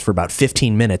discuss for about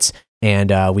 15 minutes,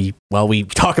 and we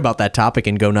talk about that topic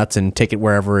and go nuts and take it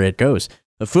wherever it goes.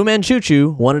 Fu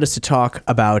Manchuchu wanted us to talk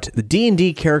about the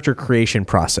D&D character creation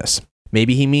process.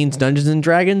 Maybe he means Dungeons and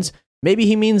Dragons. Maybe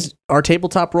he means our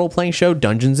tabletop role-playing show,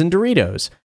 Dungeons and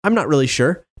Doritos. I'm not really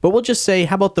sure, but we'll just say,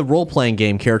 how about the role-playing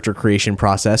game character creation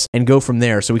process and go from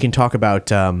there so we can talk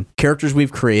about characters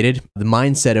we've created, the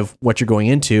mindset of what you're going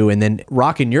into, and then,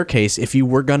 Rock, in your case, if you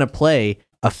were going to play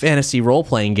a fantasy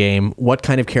role-playing game, what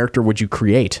kind of character would you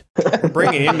create? We're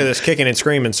bringing you into this kicking and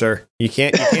screaming, sir. You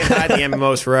can't hide the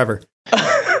MMOs forever.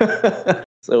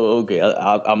 So, okay,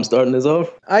 I'm starting this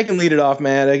off. I can lead it off,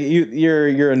 man.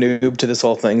 You're a noob to this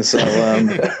whole thing. So,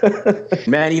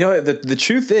 man, you know what? The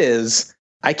truth is,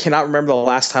 I cannot remember the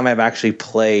last time I've actually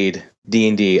played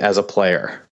D&D as a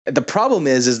player. The problem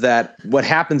is that what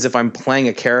happens if I'm playing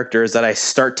a character is that I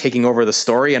start taking over the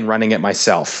story and running it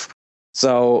myself.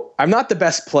 So I'm not the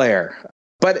best player.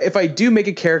 But if I do make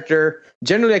a character,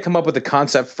 generally I come up with the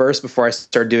concept first before I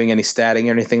start doing any statting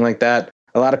or anything like that.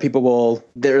 A lot of people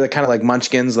they're kind of like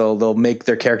munchkins. They'll make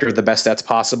their character with the best stats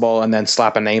possible and then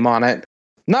slap a name on it.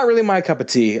 Not really my cup of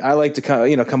tea. I like to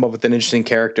come up with an interesting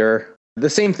character. The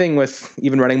same thing with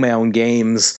even running my own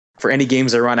games. For any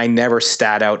games I run, I never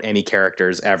stat out any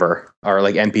characters ever, or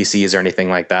like NPCs or anything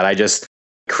like that. I just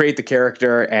create the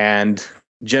character and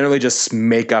generally just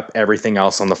make up everything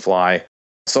else on the fly.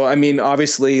 So, I mean,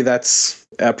 obviously that's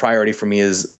a priority for me,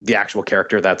 is the actual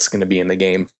character that's going to be in the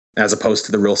game, as opposed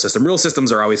to the rule system. Rule systems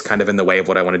are always kind of in the way of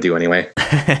what I want to do anyway.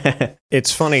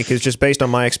 It's funny because just based on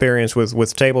my experience with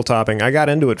tabletopping, I got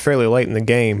into it fairly late in the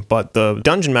game, but the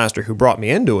dungeon master who brought me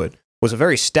into it was a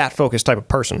very stat-focused type of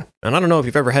person. And I don't know if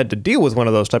you've ever had to deal with one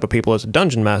of those type of people as a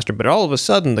dungeon master, but all of a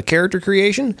sudden the character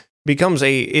creation becomes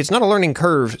it's not a learning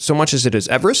curve so much as it is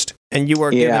Everest, and you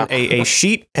are given a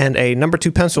sheet and a number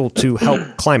 2 pencil to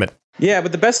help climb it. Yeah,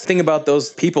 but the best thing about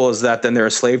those people is that then they're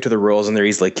a slave to the rules and they're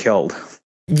easily killed.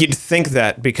 You'd think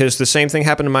that, because the same thing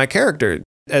happened to my character.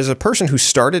 As a person who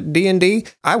started D&D,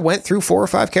 I went through 4 or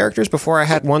 5 characters before I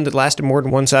had one that lasted more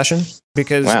than one session.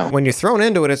 Because when you're thrown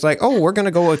into it, it's like, oh, we're going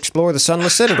to go explore the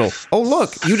Sunless Citadel. Oh,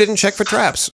 look, you didn't check for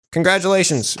traps.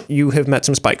 Congratulations, you have met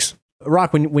some spikes.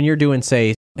 Rock, when you're doing,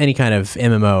 say, any kind of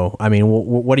MMO, I mean,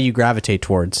 what do you gravitate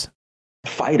towards?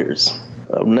 Fighters.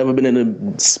 I've never been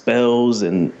into spells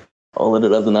and all of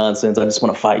that other nonsense. I just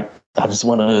want to fight. I just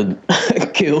want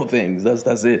to kill things.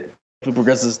 That's it. If it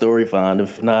progresses the story, fine.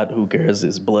 If not, who cares?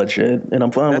 It's bloodshed, and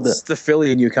I'm fine with that. That's the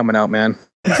Philly in you coming out, man.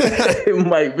 It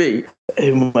might be.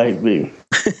 It might be.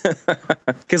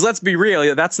 Because let's be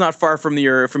real, that's not far from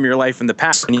your life in the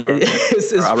past.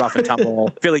 It's a rough and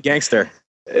tumble Philly gangster.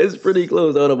 It's pretty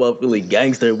close. I don't know about Philly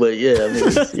gangster, but yeah, I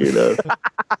mean,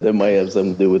 that might have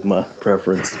something to do with my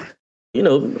preference.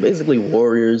 Basically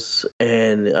warriors,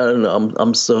 and I don't know.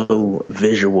 I'm so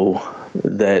visual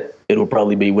that it'll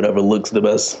probably be whatever looks the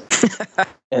best,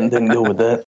 and then go with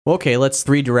that. Okay, let's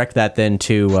redirect that then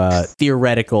to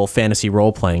theoretical fantasy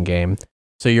role-playing game.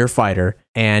 So you're a fighter,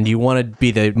 and you want to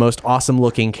be the most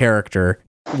awesome-looking character.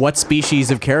 What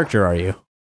species of character are you?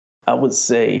 I would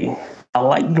say I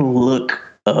like the look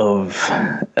of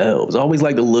elves. I always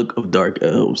like the look of dark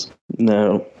elves.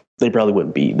 Now, they probably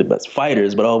wouldn't be the best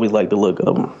fighters, but I always like the look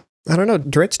of them. I don't know.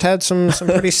 Dritz had some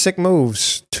pretty sick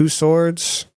moves. 2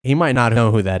 swords. He might not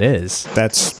know who that is.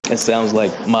 It sounds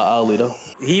like my Ali, though.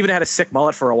 He even had a sick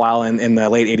mullet for a while in the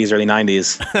late 80s, early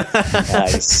 90s.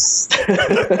 Nice.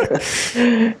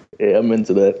 Yeah, I'm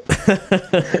into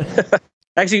that.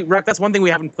 Actually, Rock, that's one thing we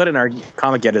haven't put in our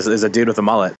comic yet is a dude with a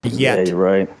mullet. Yeah, you're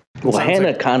right. Well,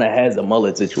 Hannah kind of has a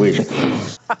mullet situation.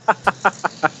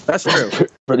 That's true.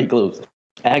 Pretty close.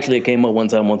 Actually, it came up one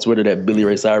time on Twitter that Billy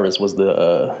Ray Cyrus was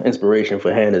the inspiration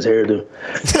for Hannah's hairdo.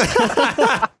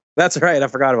 That's right. I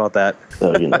forgot about that.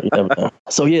 So, you never know.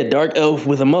 So yeah, dark elf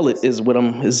with a mullet is what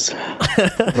I'm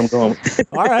going with.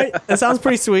 All right. That sounds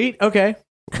pretty sweet. Okay.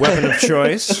 Weapon of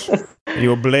choice. Are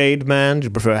you a blade man? Do you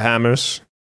prefer hammers?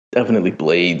 Definitely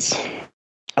blades.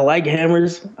 I like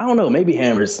hammers. I don't know, maybe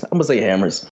hammers. I'm gonna say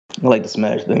hammers. I like to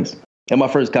smash things. And my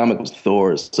first comic was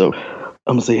Thor's, so I'm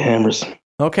gonna say hammers.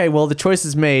 Okay, well, the choice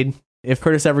is made. If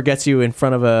Curtis ever gets you in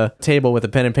front of a table with a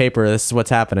pen and paper, this is what's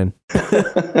happening.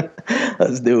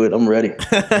 Let's do it. I'm ready. 2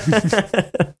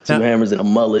 hammers and a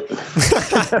mullet.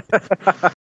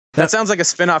 That sounds like a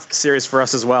spin-off series for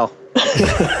us as well.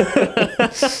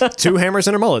 2 hammers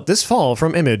and a mullet this fall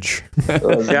from Image.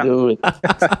 Let's do it.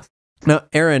 Now,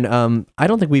 Aaron, I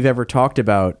don't think we've ever talked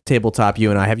about tabletop.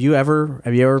 You and I. Have you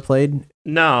ever played?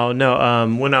 No.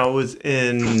 When I was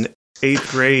in 8th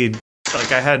grade,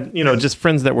 like I had, just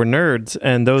friends that were nerds,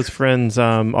 and those friends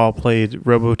all played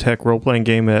Robotech role-playing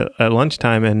game at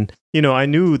lunchtime, and I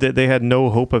knew that they had no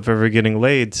hope of ever getting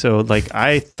laid, so like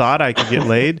I thought I could get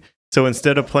laid. So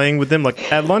instead of playing with them,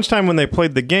 like at lunchtime when they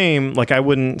played the game, like I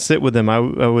wouldn't sit with them. I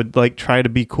would like try to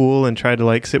be cool and try to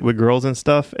like sit with girls and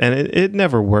stuff. And it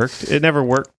never worked. It never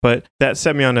worked. But that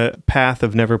set me on a path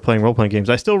of never playing role-playing games.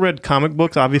 I still read comic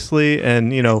books, obviously,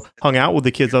 and, hung out with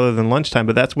the kids other than lunchtime.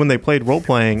 But that's when they played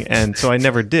role-playing. And so I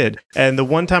never did. And the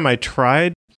one time I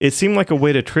tried, it seemed like a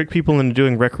way to trick people into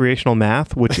doing recreational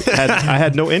math, which I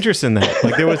had no interest in that.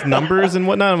 Like there was numbers and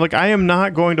whatnot. I'm like, I am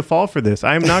not going to fall for this.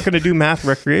 I am not going to do math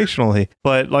recreationally.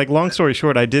 But like, long story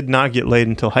short, I did not get laid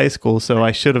until high school, so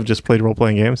I should have just played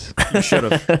role-playing games. You should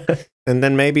have. And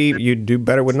then maybe you'd do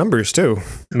better with numbers too.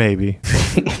 Maybe.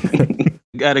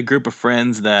 I had a group of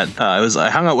friends that I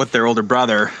hung out with their older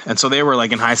brother, and so they were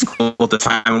like in high school at the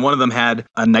time, and one of them had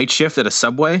a night shift at a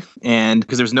Subway, and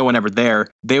because there's no one ever there,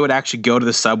 they would actually go to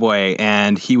the Subway,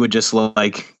 and he would just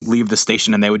like leave the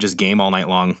station, and they would just game all night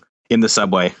long in the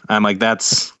Subway. I'm like,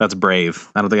 that's brave.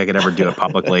 I don't think I could ever do it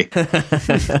publicly.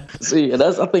 See,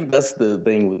 I think that's the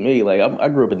thing with me. Like, I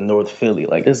grew up in North Philly.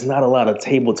 Like, there's not a lot of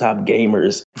tabletop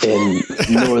gamers in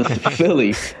North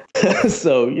Philly.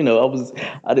 So,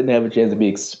 I didn't have a chance to be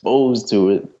exposed to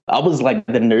it. I was like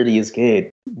the nerdiest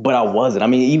kid, but I wasn't. I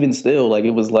mean, even still, like,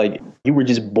 it was like you were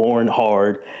just born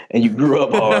hard and you grew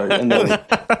up hard, and then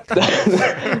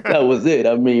that was it.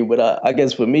 I mean, but I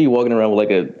guess for me, walking around with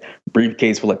like a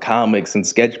briefcase full of comics and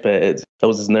sketch pads, I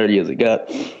was as nerdy as it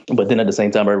got. But then at the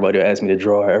same time, everybody would ask me to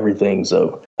draw everything,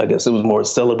 so I guess it was more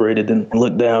celebrated than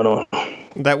looked down on.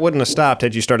 That wouldn't have stopped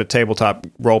had you started tabletop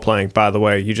role-playing, by the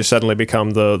way. You just suddenly become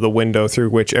the window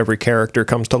through which every character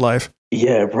comes to life.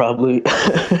 Yeah, probably.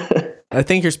 I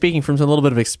think you're speaking from a little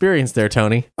bit of experience there,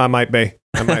 Tony. I might be.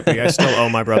 I still owe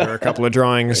my brother a couple of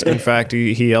drawings. In fact,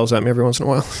 he yells at me every once in a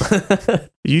while.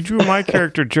 You drew my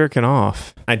character jerking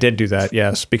off. I did do that,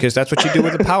 yes, because that's what you do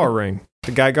with the power ring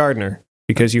to Guy Gardner.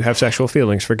 Because you have sexual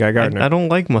feelings for Guy Gardner. I don't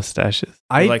like mustaches.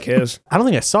 I like his. I don't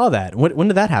think I saw that. When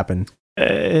did that happen?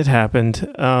 It happened.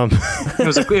 It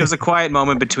was a quiet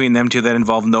moment between them two that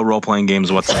involved no role-playing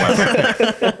games whatsoever.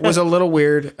 It was a little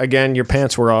weird. Again, your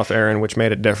pants were off, Aaron, which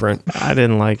made it different. I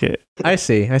didn't like it. I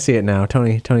see it now.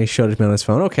 Tony showed it to me on his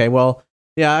phone. Okay, well,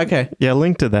 yeah, okay. Yeah,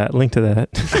 link to that.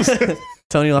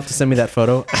 Tony, you'll have to send me that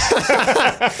photo.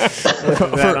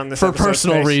 for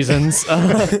personal reasons.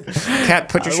 Kat,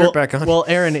 put your shirt back on. Well,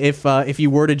 Aaron, if you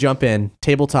were to jump in,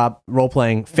 tabletop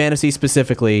role-playing, fantasy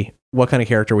specifically, what kind of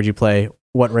character would you play?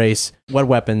 What race? What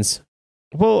weapons?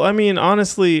 Well, I mean,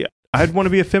 honestly, I'd want to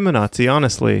be a feminazi,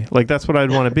 honestly. Like, that's what I'd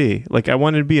want to be. Like, I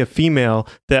wanted to be a female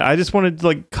that I just wanted to,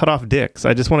 like, cut off dicks.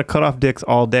 I just want to cut off dicks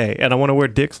all day. And I want to wear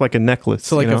dicks like a necklace.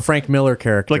 So, like a Frank Miller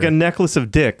character. Like a necklace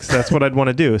of dicks. That's what I'd want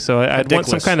to do. So, I'd want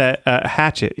some kind of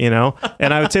hatchet, And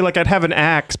I would say, like, I'd have an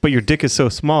axe, but your dick is so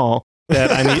small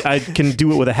that I can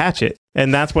do it with a hatchet.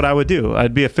 And that's what I would do.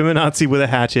 I'd be a feminazi with a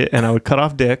hatchet, and I would cut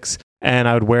off dicks, and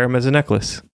I would wear them as a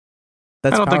necklace.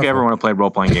 I don't think I ever want to play a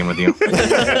role-playing game with you.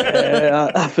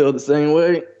 Yeah, I feel the same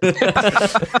way.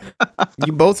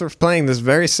 You both are playing this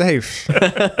very safe.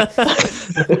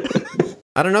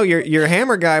 I don't know. Your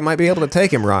hammer guy might be able to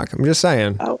take him, Rock. I'm just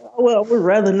saying. Well, I would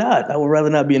rather not. I would rather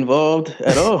not be involved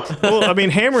at all. Well, I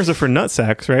mean, hammers are for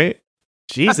nutsacks, right?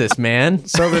 Jesus, man.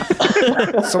 So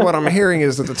what I'm hearing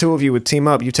is that the two of you would team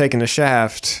up. You taking the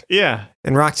shaft. Yeah.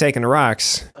 And Rock taking the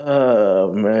rocks.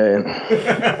 Oh, man.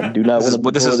 I do not want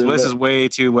to. This is way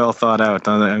too well thought out.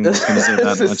 I'm just going to say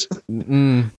that much.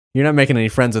 You're not making any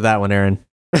friends with that one, Aaron.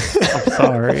 I'm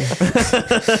sorry.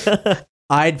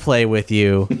 I'd play with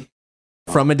you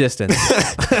from a distance.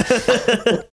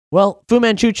 Well, Fu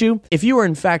Manchuchu, if you are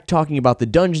in fact talking about the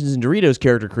Dungeons and Doritos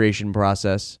character creation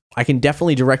process, I can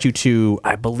definitely direct you to,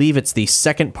 I believe it's the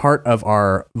second part of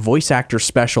our voice actor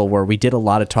special where we did a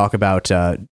lot of talk about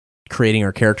creating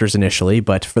our characters initially,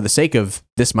 but for the sake of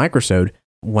this microsode,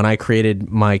 when I created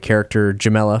my character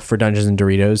Jamela for Dungeons and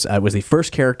Doritos, it was the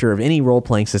first character of any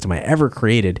role-playing system I ever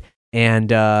created, and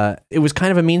it was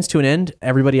kind of a means to an end.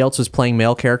 Everybody else was playing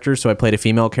male characters, so I played a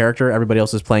female character. Everybody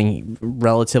else was playing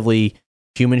relatively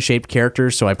human-shaped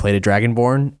characters, so I played a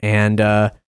Dragonborn, and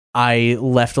I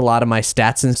left a lot of my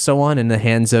stats and so on in the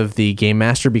hands of the game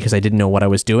master because I didn't know what I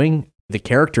was doing. The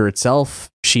character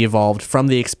itself, she evolved from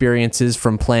the experiences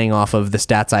from playing off of the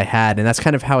stats I had, and that's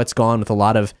kind of how it's gone with a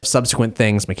lot of subsequent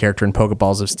things. My character in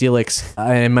Pokeballs of Steelix,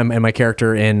 and my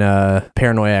character in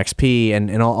Paranoia XP,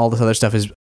 and all this other stuff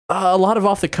is a lot of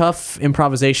off-the-cuff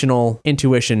improvisational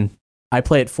intuition. I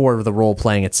play it for the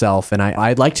role-playing itself, and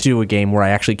I'd like to do a game where I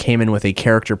actually came in with a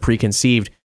character preconceived,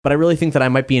 but I really think that I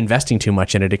might be investing too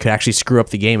much in it. It could actually screw up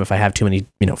the game if I have too many,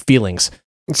 feelings.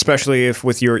 Especially if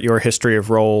with your history of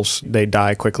roles, they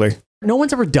die quickly. No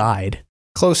one's ever died.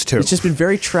 Close to. It's just been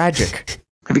very tragic.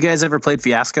 Have you guys ever played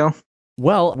Fiasco?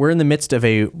 Well, we're in the midst of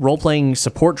a role-playing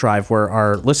support drive where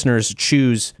our listeners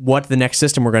choose what the next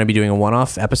system we're going to be doing a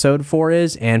one-off episode for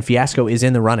is, and Fiasco is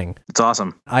in the running. It's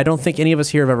awesome. I don't think any of us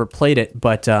here have ever played it,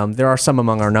 but there are some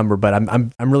among our number, but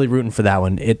I'm really rooting for that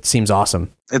one. It seems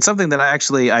awesome. It's something that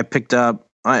I picked up.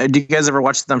 Do you guys ever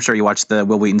watch? I'm sure you watched the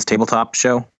Will Wheaton's Tabletop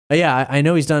show. Yeah, I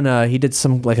know he's done. He did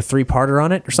some like a 3-parter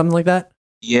on it or something like that.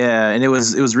 Yeah, and it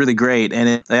was really great.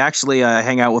 And I actually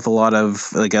hang out with a lot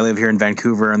of, I live here in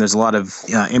Vancouver, and there's a lot of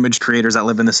image creators that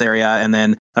live in this area. And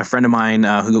then a friend of mine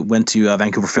who went to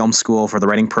Vancouver Film School for the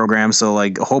writing program. So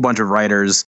a whole bunch of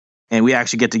writers. And we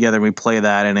actually get together and we play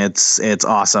that, and it's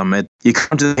awesome. You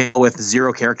come to the table with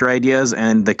 0 character ideas,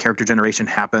 and the character generation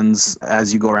happens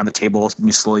as you go around the table.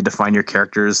 You slowly define your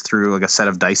characters through a set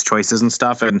of dice choices and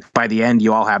stuff. And by the end,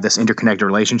 you all have this interconnected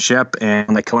relationship.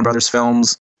 And like Coen Brothers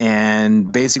films,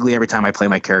 and basically every time I play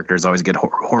my characters, I always get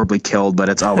horribly killed, but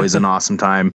it's always an awesome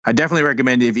time. I definitely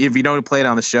recommend if you don't play it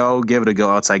on the show, give it a go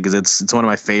outside because it's one of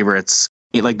my favorites.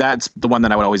 That's the one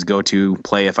that I would always go to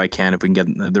play if I can we can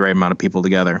get the right amount of people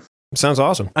together. Sounds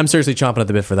awesome. I'm seriously chomping at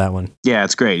the bit for that one. Yeah,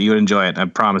 it's great. You would enjoy it. I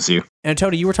promise you. And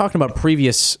Tony, you were talking about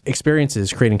previous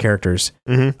experiences creating characters.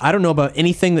 Mm-hmm. I don't know about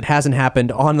anything that hasn't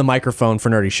happened on the microphone for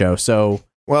Nerdy Show, so...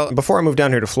 Well, before I moved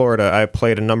down here to Florida, I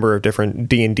played a number of different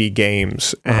D&D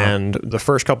games, and the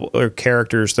first couple of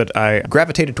characters that I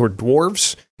gravitated toward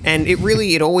dwarves, and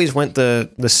it always went the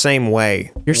same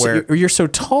way. You're so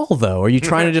tall, though. Are you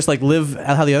trying to just live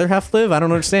how the other half live? I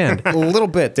don't understand. A little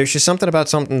bit. There's just something about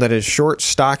something that is short,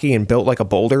 stocky, and built like a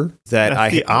boulder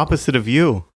That's the opposite of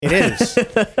you. It is.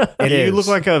 You look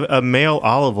like a male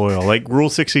olive oil, like Rule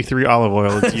 63 olive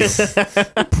oil. It's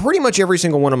you. Pretty much every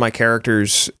single one of my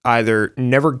characters either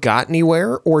never got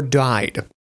anywhere or died.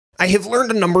 I have learned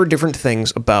a number of different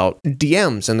things about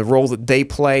DMs and the role that they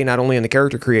play, not only in the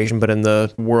character creation, but in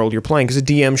the world you're playing, because a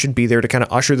DM should be there to kind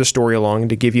of usher the story along and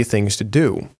to give you things to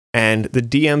do. And the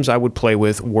DMs I would play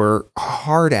with were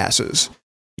hard asses.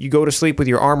 You go to sleep with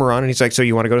your armor on, and he's like, so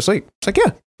you want to go to sleep? It's like,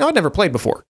 yeah. No, I'd never played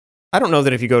before. I don't know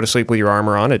that if you go to sleep with your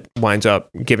armor on, it winds up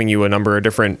giving you a number of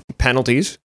different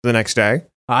penalties the next day.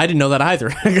 I didn't know that either.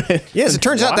 Yes, it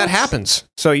turns out that happens.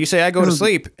 So you say, I go to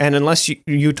sleep, and unless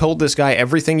you told this guy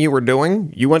everything you were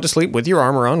doing, you went to sleep with your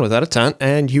armor on without a tent,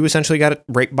 and you essentially got it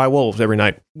raped by wolves every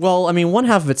night. Well, I mean, one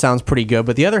half of it sounds pretty good,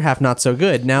 but the other half not so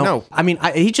good. Now, No. I mean,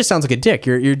 he just sounds like a dick.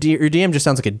 Your DM just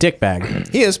sounds like a dick bag.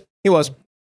 He is. He was.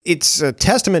 It's a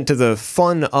testament to the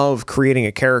fun of creating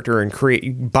a character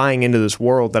and buying into this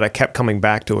world that I kept coming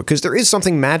back to it, because there is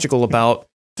something magical about...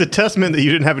 It's a testament that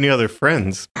you didn't have any other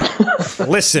friends.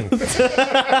 Listen. Be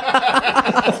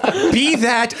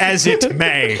that as it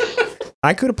may.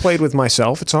 I could have played with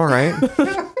myself. It's all right.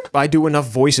 I do enough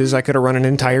voices. I could have run an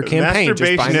entire campaign just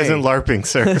by Masturbation me. isn't LARPing,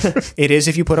 sir. It is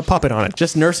if you put a puppet on it.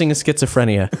 Just nursing a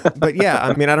schizophrenia. But yeah,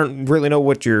 I mean, I don't really know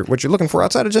what you're looking for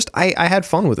outside of just I had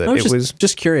fun with it. I was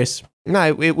just curious.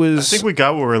 No, it was. I think we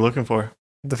got what we're looking for.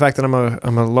 The fact that I'm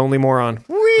a lonely moron.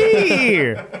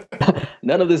 Whee!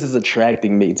 None of this is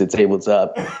attracting me to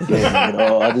tabletop gaming at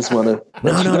all. I just want to.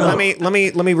 No. Let me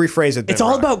rephrase it. Then, It's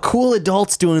all Ron. about cool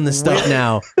adults doing this stuff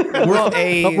now.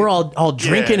 We're all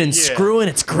drinking and screwing.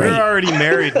 It's great. We're already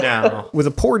married now. With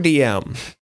a poor DM,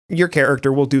 your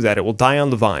character will do that. It will die on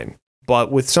the vine.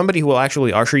 But with somebody who will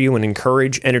actually usher you and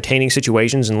encourage entertaining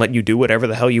situations and let you do whatever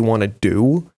the hell you want to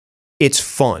do, it's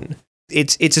fun.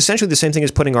 It's essentially the same thing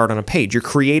as putting art on a page. You're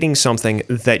creating something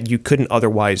that you couldn't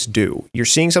otherwise do. You're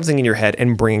seeing something in your head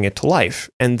and bringing it to life.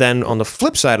 And then on the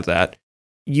flip side of that,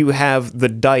 you have the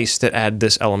dice that add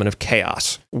this element of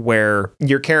chaos, where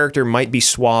your character might be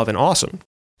suave and awesome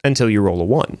until you roll a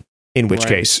 1, in which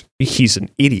case he's an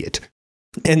idiot.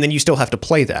 And then you still have to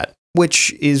play that,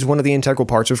 which is one of the integral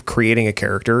parts of creating a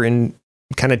character and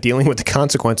kind of dealing with the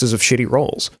consequences of shitty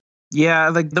rolls. Yeah,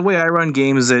 like the way I run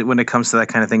games when it comes to that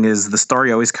kind of thing is the story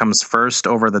always comes first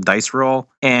over the dice roll.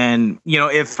 And,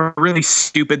 if a really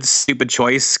stupid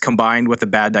choice combined with a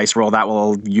bad dice roll, that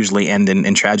will usually end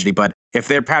in tragedy. But if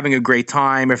they're having a great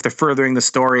time, if they're furthering the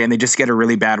story and they just get a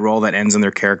really bad roll that ends in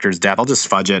their character's death, I'll just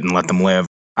fudge it and let them live.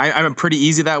 I'm pretty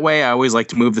easy that way. I always like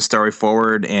to move the story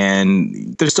forward,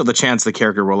 and there's still the chance the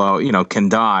character will, can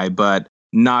die, but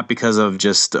not because of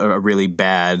just a really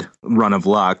bad run of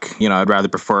luck. I'd rather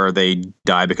prefer they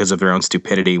die because of their own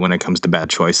stupidity when it comes to bad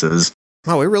choices.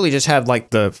 Oh, we really just have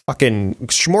like the fucking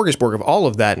smorgasbord of all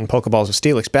of that in Pokeballs of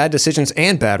Steelix. Bad decisions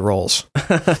and bad rolls.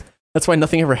 That's why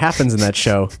nothing ever happens in that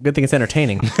show. Good thing it's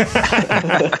entertaining.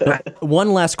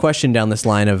 One last question down this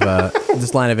line of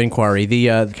inquiry.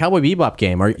 The Cowboy Bebop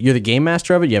game. You're the game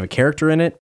master of it? You have a character in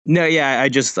it? No, yeah,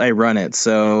 I run it.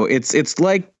 So it's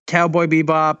like Cowboy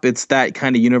Bebop. It's that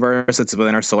kind of universe. It's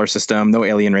within our solar system. No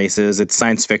alien races. It's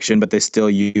science fiction, but they still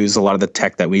use a lot of the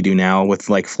tech that we do now with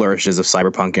like flourishes of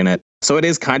cyberpunk in it. So it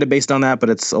is kind of based on that, but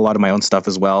it's a lot of my own stuff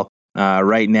as well.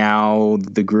 Right now,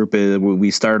 the group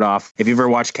we started off. If you ever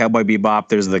watched Cowboy Bebop,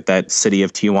 there's like that city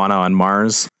of Tijuana on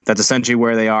Mars. That's essentially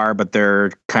where they are, but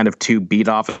they're kind of 2 beat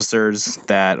officers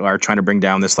that are trying to bring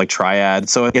down this like triad.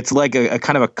 So it's like a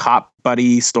kind of a cop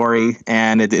buddy story,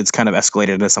 and it's kind of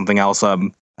escalated into something else.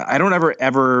 I don't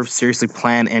ever seriously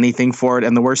plan anything for it,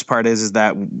 and the worst part is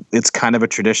that it's kind of a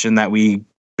tradition that we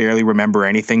barely remember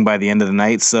anything by the end of the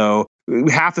night. So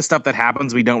half the stuff that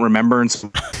happens we don't remember, and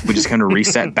so we just kind of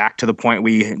reset back to the point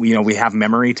we have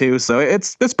memory to. So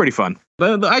it's pretty fun.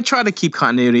 But I try to keep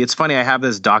continuity. It's funny, I have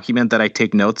this document that I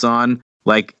take notes on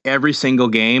like every single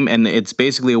game, and it's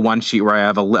basically a one sheet where I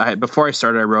have before I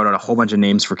started I wrote out a whole bunch of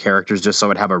names for characters just so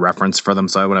I'd have a reference for them,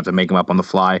 so I wouldn't have to make them up on the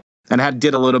fly. And I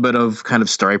did a little bit of kind of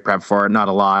story prep for it, not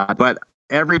a lot, but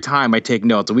every time I take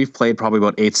notes. We've played probably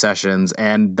about 8 sessions,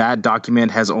 and that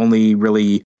document has only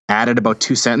really added about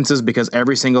 2 sentences because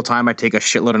every single time I take a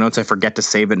shitload of notes, I forget to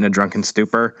save it in a drunken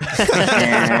stupor.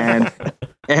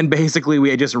 and basically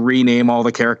we just rename all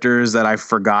the characters that I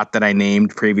forgot that I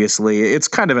named previously. It's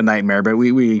kind of a nightmare, but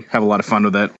we have a lot of fun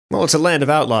with it. Well, it's a land of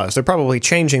outlaws. They're probably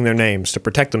changing their names to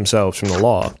protect themselves from the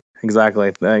law.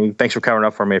 Exactly. Thanks for covering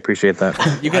up for me. I appreciate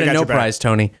that. You got a no prize,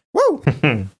 Tony. Woo!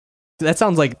 That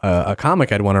sounds like a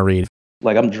comic I'd want to read.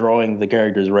 Like I'm drawing the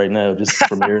characters right now just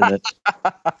from hearing it.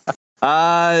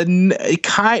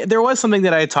 There was something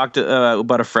that I had talked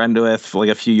about a friend with like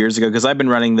a few years ago, because I've been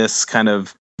running this kind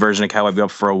of version of Cowboy Bebop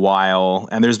for a while,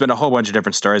 and there's been a whole bunch of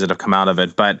different stories that have come out of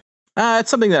it, but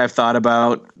it's something that I've thought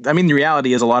about. I mean, the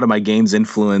reality is a lot of my games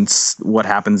influence what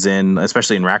happens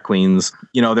especially in Rat Queens.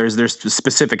 There's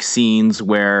specific scenes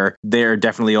where they're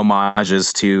definitely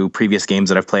homages to previous games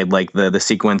that I've played, like the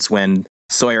sequence when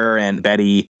Sawyer and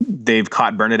Betty, they've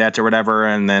caught Bernadette or whatever,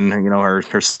 and then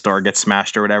her store gets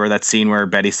smashed or whatever. That scene where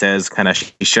Betty says, kind of,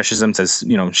 she shushes him, says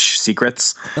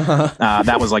secrets.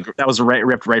 That was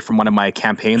ripped right from one of my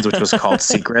campaigns, which was called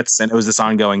Secrets, and it was this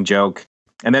ongoing joke.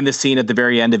 And then the scene at the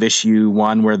very end of issue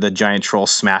 1 where the giant troll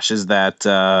smashes that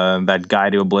guy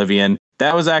to oblivion.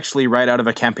 That was actually right out of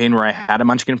a campaign where I had a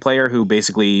Munchkin player who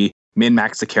basically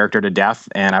min-maxed the character to death,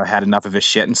 and I had enough of his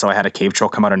shit, and so I had a cave troll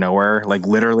come out of nowhere, like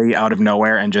literally out of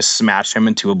nowhere, and just smash him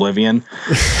into oblivion.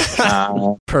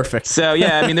 Perfect. So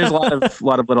yeah, I mean, there's a lot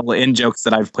of little in-jokes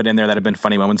that I've put in there that have been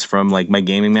funny moments from like my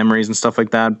gaming memories and stuff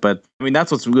like that. But I mean,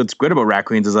 that's what's good about Rat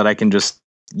Queens, is that I can just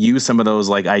use some of those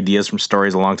like ideas from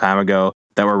stories a long time ago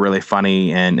that were really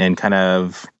funny and kind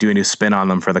of do a new spin on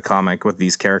them for the comic with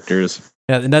these characters.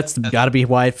 Yeah, and that's got to be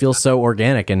why it feels so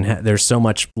organic and there's so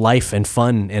much life and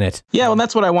fun in it. Yeah, well,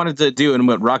 that's what I wanted to do, and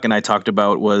what Rock and I talked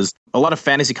about was a lot of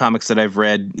fantasy comics that I've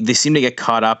read, they seem to get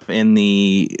caught up in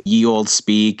the ye old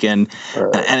speak, and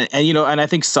I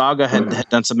think Saga had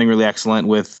done something really excellent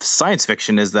with science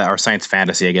fiction, or science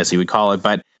fantasy, I guess you would call it,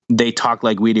 but they talk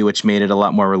like we do, which made it a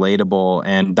lot more relatable.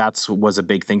 And that's was a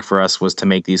big thing for us, was to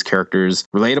make these characters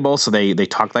relatable. So they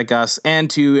talk like us, and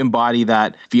to embody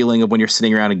that feeling of when you're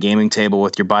sitting around a gaming table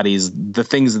with your buddies, the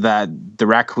things that the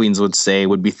Rat Queens would say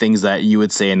would be things that you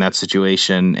would say in that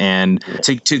situation. And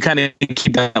to kind of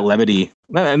keep that levity.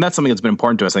 And that's something that's been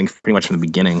important to us, I think, pretty much from the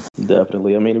beginning.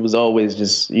 Definitely. I mean, it was always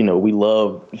just, we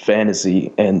love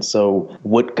fantasy. And so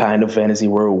what kind of fantasy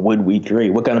world would we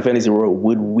create? What kind of fantasy world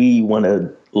would we want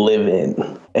to live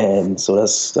in? And so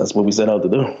that's what we set out to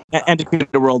do. And to create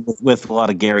a world with a lot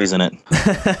of Garys in it.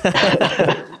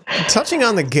 Touching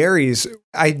on the Garys,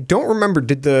 I don't remember.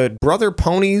 Did the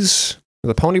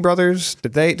the Pony Brothers,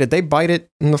 did they bite it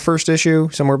in the first issue,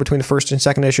 somewhere between the first and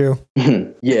second issue?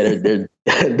 Yeah, they're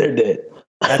dead.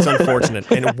 That's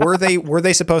unfortunate. And were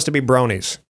they supposed to be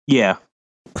bronies? Yeah.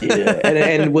 Yeah,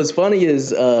 and what's funny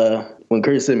is when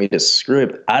Kurt sent me the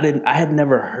script, I had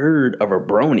never heard of a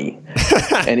brony,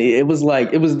 and the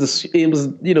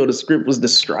script was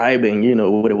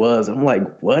describing what it was. I'm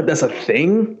like, what? That's a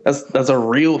thing? That's a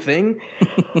real thing?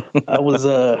 I was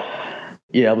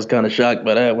kind of shocked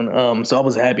by that one. So I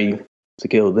was happy to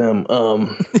kill them.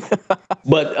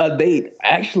 But they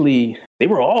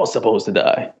were all supposed to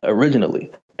die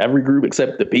originally. Every group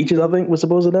except the Peaches, I think, was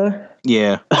supposed to die.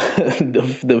 Yeah.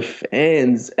 the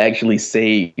fans actually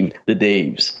saved the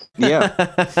Daves.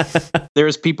 Yeah.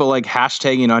 There's people like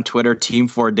hashtagging on Twitter Team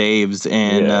 4 Daves,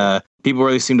 and people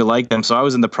really seem to like them. So I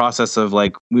was in the process of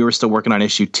we were still working on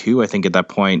issue 2, I think, at that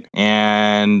point.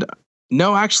 And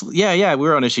no, actually, yeah, we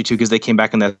were on issue 2 because they came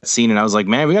back in that scene, and I was like,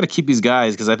 man, we got to keep these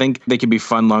guys because I think they could be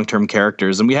fun long-term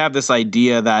characters. And we have this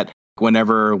idea that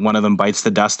whenever one of them bites the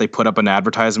dust, they put up an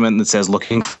advertisement that says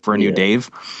looking for a new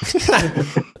Dave.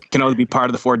 Can only be part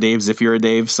of the 4 Daves if you're a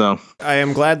Dave. So I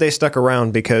am glad they stuck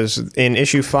around, because in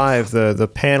issue 5, the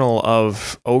panel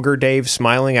of Ogre Dave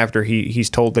smiling after he's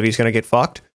told that he's going to get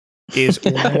fucked is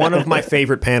one of my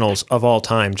favorite panels of all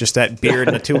time. Just that beard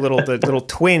and the little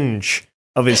twinge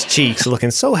of his cheeks,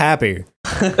 looking so happy.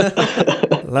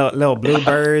 Little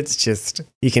bluebirds, just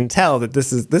you can tell that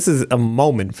this is a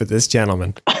moment for this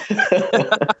gentleman.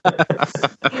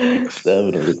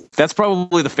 That's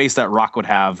probably the face that Rock would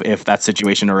have if that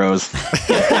situation arose.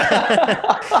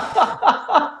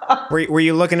 Were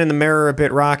you looking in the mirror a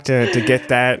bit, Rock, to get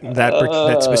that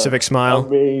specific smile? I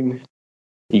mean,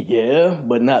 yeah,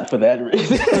 but not for that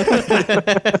reason.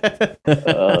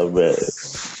 Oh man,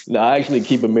 no, I actually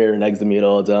keep a mirror next to me at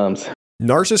all times.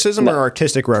 Narcissism or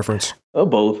artistic reference? Oh,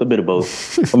 both. A bit of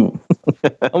both. I'm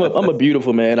a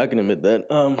beautiful man. I can admit that.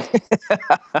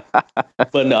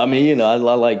 But no, I mean, I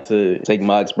like to take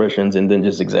my expressions and then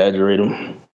just exaggerate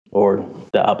them, or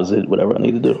the opposite, whatever I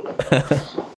need to do.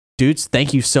 Dudes,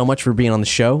 thank you so much for being on the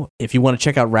show. If you want to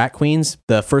check out Rat Queens,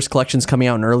 the first collection's coming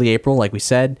out in early April, like we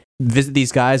said. Visit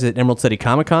these guys at Emerald City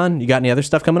Comic Con. You got any other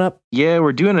stuff coming up? Yeah,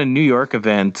 we're doing a New York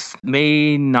event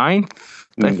May 9th,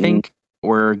 I think.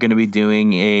 We're going to be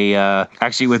doing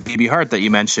actually with BB Hart that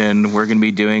you mentioned, we're going to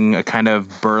be doing a kind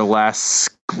of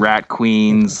burlesque Rat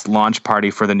Queens launch party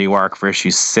for the new arc for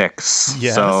issue 6.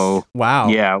 Yes. So, wow.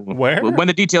 Yeah. Where? When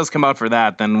the details come out for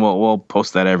that, then we'll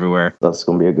post that everywhere. That's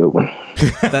going to be a good one.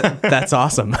 That's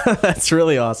awesome. That's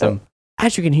really awesome.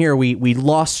 As you can hear, we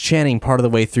lost Channing part of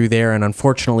the way through there, and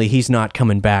unfortunately, he's not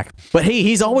coming back. But hey,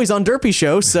 he's always on Derpy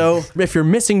Show, so if you're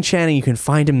missing Channing, you can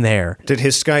find him there. Did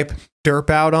his Skype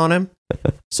derp out on him?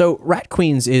 So Rat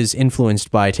Queens is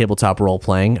influenced by tabletop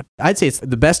role-playing. I'd say it's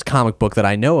the best comic book that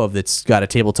I know of that's got a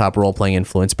tabletop role-playing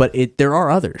influence, but there are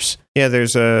others. Yeah,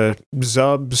 there's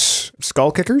Zub's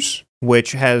Skull Kickers,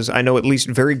 which has, I know, at least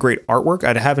very great artwork.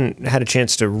 I haven't had a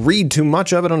chance to read too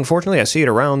much of it, unfortunately. I see it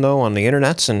around, though, on the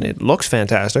internets, and it looks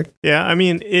fantastic. Yeah, I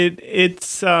mean,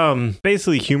 it's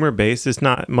basically humor-based. It's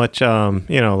not much,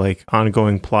 like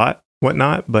ongoing plot,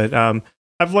 whatnot, but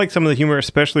I've liked some of the humor,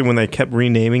 especially when they kept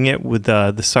renaming it with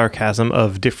the sarcasm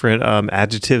of different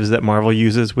adjectives that Marvel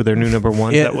uses with their new number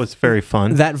ones. Yeah, that was very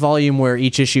fun. That volume where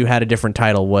each issue had a different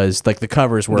title was, like, the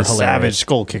covers were the hilarious. Savage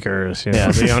Skull Kickers,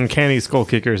 the Uncanny Skull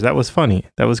Kickers. That was funny.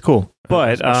 That was cool.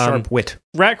 But sharp wit.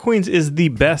 Rat Queens is the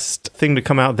best thing to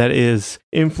come out that is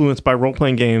influenced by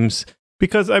role-playing games.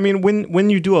 Because, I mean, when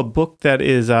you do a book that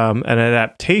is an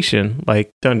adaptation, like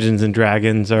Dungeons and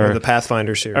Dragons or the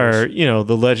Pathfinder series, or,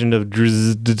 the Legend of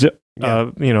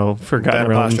Forgotten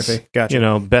Realms,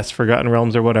 gotcha. Best Forgotten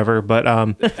Realms or whatever. But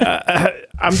I'm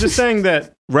just saying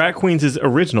that Rat Queens is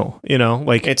original,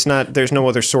 like it's not, there's no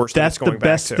other source. That's the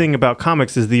best thing about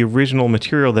comics is the original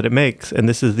material that it makes. And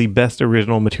this is the best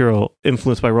original material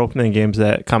influenced by role-playing games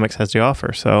that comics has to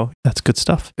offer. So that's good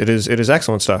stuff. It is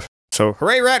excellent stuff. So,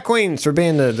 hooray, Rat Queens, for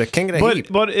being the king of the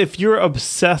heap. But if you're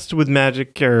obsessed with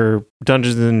Magic or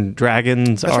Dungeons and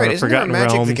Dragons or Isn't Forgotten there a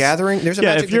Magic Realms, the Gathering? There's a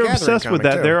Magic if you're the Gathering obsessed with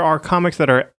that, too. there are comics that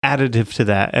are additive to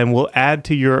that and will add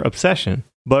to your obsession.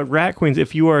 But Rat Queens,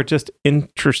 if you are just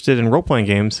interested in role-playing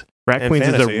games, Rat Queens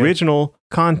is original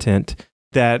content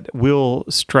that will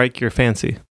strike your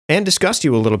fancy. And disgust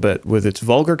you a little bit with its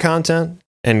vulgar content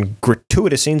and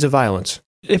gratuitous scenes of violence.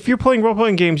 If you're playing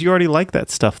role-playing games, you already like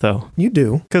that stuff, though. You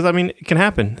do. Because, I mean, it can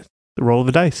happen. The roll of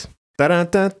the dice.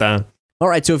 Da-da-da-da. All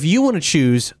right, so if you want to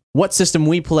choose what system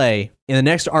we play in the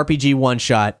next RPG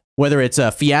one-shot, whether it's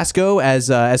a Fiasco, as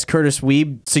Curtis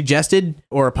Weeb suggested,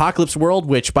 or Apocalypse World,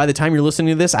 which by the time you're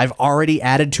listening to this, I've already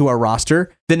added to our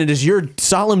roster, then it is your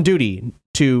solemn duty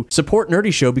to support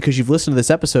Nerdy Show because you've listened to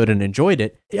this episode and enjoyed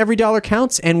it. Every dollar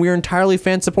counts, and we're entirely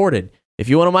fan-supported. If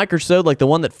you want a microsode like the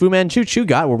one that Fu Manchu Chu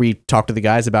got, where we talk to the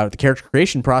guys about the character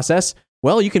creation process,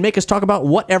 well, you can make us talk about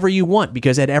whatever you want,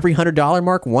 because at every $100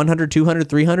 mark, 100, 200,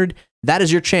 300, that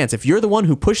is your chance. If you're the one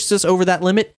who pushes us over that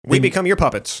limit, we become your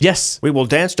puppets. Yes. We will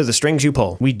dance to the strings you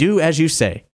pull. We do as you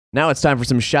say. Now it's time for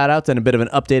some shout-outs and a bit of an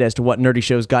update as to what Nerdy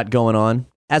Show's got going on.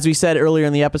 As we said earlier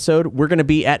in the episode, we're going to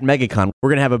be at MegaCon. We're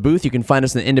going to have a booth. You can find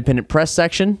us in the independent press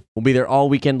section. We'll be there all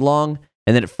weekend long.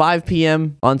 And then at 5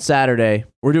 p.m. on Saturday,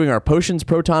 we're doing our Potions,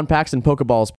 Proton Packs, and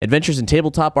Pokeballs Adventures in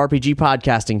Tabletop RPG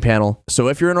podcasting panel. So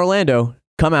if you're in Orlando,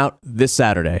 come out this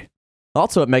Saturday.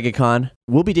 Also at MegaCon,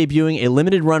 we'll be debuting a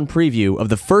limited run preview of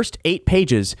the first 8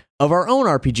 pages of our own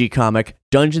RPG comic,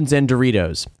 Dungeons and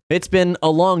Doritos. It's been a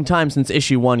long time since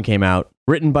issue 1 came out,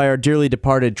 written by our dearly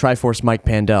departed Triforce Mike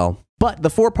Pandel. But the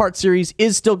 4-part series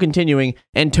is still continuing,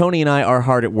 and Tony and I are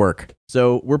hard at work.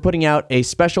 So we're putting out a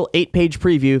special 8-page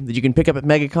preview that you can pick up at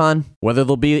MegaCon. Whether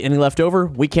there'll be any left over,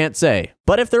 we can't say.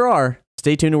 But if there are,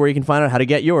 stay tuned to where you can find out how to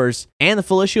get yours, and the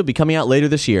full issue will be coming out later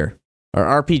this year.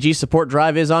 Our RPG support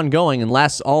drive is ongoing and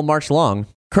lasts all March long.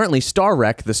 Currently, Star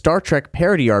Wreck, the Star Trek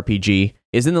parody RPG,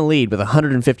 is in the lead with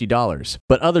 $150,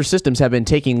 but other systems have been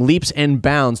taking leaps and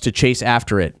bounds to chase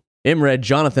after it. Imred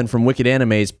Jonathan from Wicked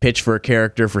Animes pitched for a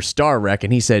character for Star Wreck,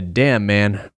 and he said, "Damn,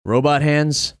 man, robot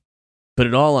hands? Put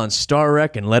it all on Star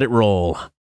Wreck and let it roll."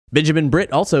 Benjamin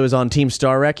Britt also is on Team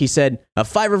Star Wreck. He said, "A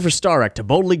fiver for Star Wreck to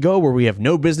boldly go where we have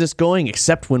no business going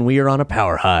except when we are on a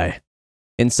power high."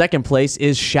 In second place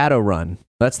is Shadowrun.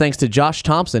 That's thanks to Josh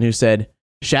Thompson, who said,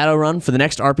 "Shadowrun for the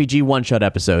next RPG one-shot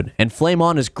episode, and Flame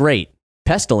On is great."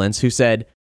 Pestilence, who said,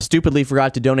 "Stupidly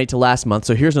forgot to donate to last month,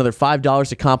 so here's another $5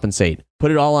 to compensate. Put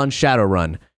it all on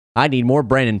Shadowrun. I need more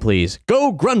Brandon, please.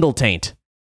 Go Grundletaint!"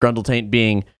 Grundletaint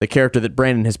being the character that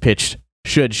Brandon has pitched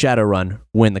should Shadowrun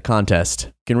win the contest.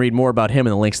 You can read more about him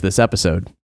in the links to this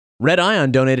episode. Red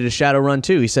Ion donated to Shadowrun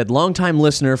too. He said, "Long-time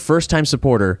listener, first-time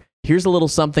supporter. Here's a little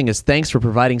something as thanks for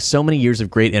providing so many years of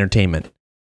great entertainment.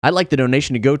 I'd like the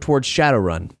donation to go towards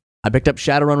Shadowrun. I picked up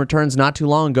Shadowrun Returns not too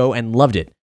long ago and loved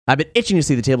it. I've been itching to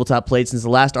see the tabletop played since the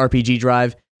last RPG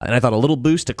drive, and I thought a little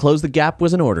boost to close the gap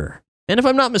was in order. And if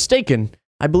I'm not mistaken,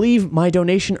 I believe my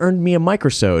donation earned me a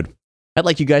microsode. I'd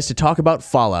like you guys to talk about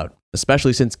Fallout,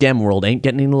 especially since Gamworld ain't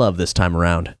getting any love this time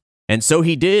around." And so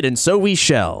he did, and so we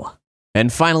shall.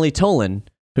 And finally, Tolan,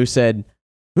 who said,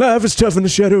 "Life is tough in the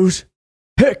shadows.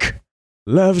 Heck,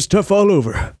 life is tough all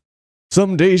over.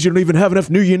 Some days you don't even have enough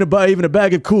New Year to buy even a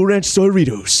bag of Cool Ranch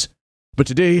Doritos. But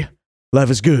today, life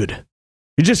is good.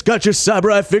 You just got your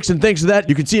cyber eye fixed, and thanks to that,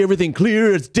 you can see everything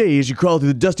clear as day as you crawl through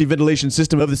the dusty ventilation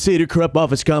system of the Seder Corrupt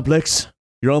office complex.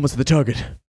 You're almost at the target.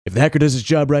 If the hacker does his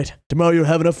job right, tomorrow you'll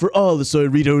have enough for all the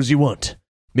Doritos you want.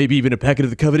 Maybe even a packet of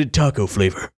the coveted taco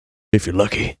flavor, if you're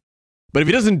lucky. But if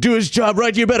he doesn't do his job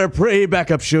right, you better pray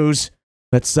backup shows.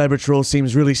 That cyber troll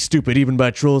seems really stupid even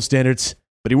by troll standards,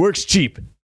 but he works cheap.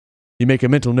 You make a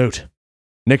mental note.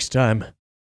 Next time,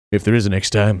 if there is a next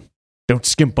time, don't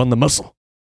skimp on the muscle.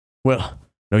 Well,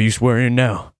 no use worrying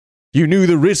now. You knew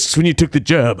the risks when you took the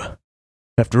job.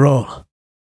 After all,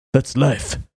 that's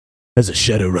life as a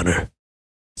Shadowrunner."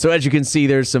 So as you can see,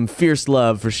 there's some fierce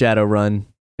love for Shadowrun,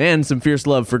 and some fierce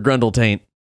love for Grundletaint.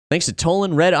 Thanks to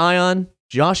Tolan, Red Ion,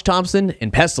 Josh Thompson,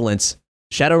 and Pestilence,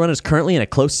 Shadowrun is currently in a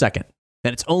close second,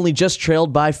 and it's only just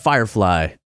trailed by Firefly,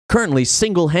 currently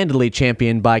single-handedly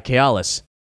championed by Kaelis,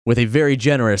 with a very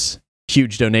generous,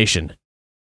 huge donation.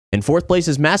 In fourth place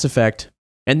is Mass Effect,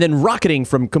 and then rocketing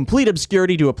from complete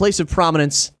obscurity to a place of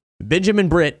prominence, Benjamin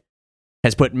Britt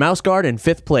has put Mouseguard in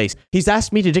fifth place. He's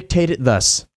asked me to dictate it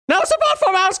thus. "No support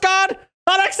for Mouseguard!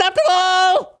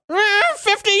 Unacceptable!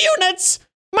 50 units!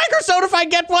 Microsode if I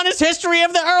get one is history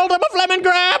of the Earldom of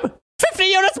Lemongrab! 50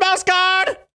 units,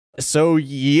 Mouseguard!" So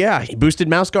yeah, he boosted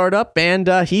Mouseguard up, and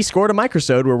he scored a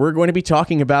microsode where we're going to be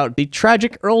talking about the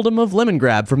tragic Earldom of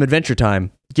Lemongrab from Adventure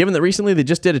Time. Given that recently they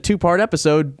just did a 2-part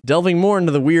episode, delving more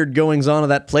into the weird goings-on of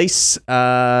that place,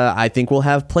 I think we'll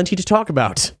have plenty to talk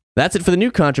about. That's it for the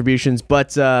new contributions, but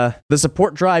the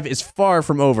support drive is far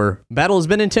from over. Battle has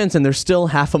been intense, and there's still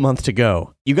half a month to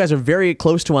go. You guys are very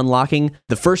close to unlocking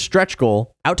the first stretch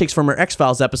goal, outtakes from our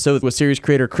X-Files episode with series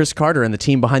creator Chris Carter and the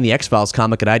team behind the X-Files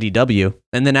comic at IDW.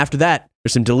 And then after that,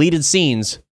 there's some deleted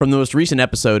scenes from the most recent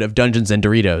episode of Dungeons and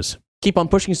Doritos. Keep on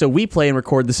pushing so we play and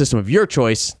record the system of your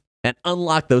choice and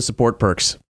unlock those support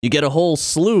perks. You get a whole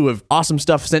slew of awesome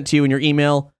stuff sent to you in your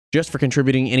email just for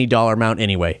contributing any dollar amount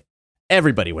anyway.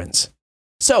 Everybody wins.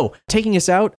 So, taking us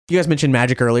out, you guys mentioned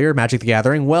Magic earlier, Magic the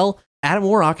Gathering. Well, Adam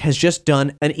Warrock has just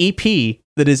done an EP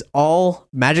that is all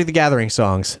Magic the Gathering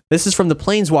songs. This is from the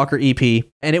Planeswalker EP,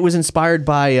 and it was inspired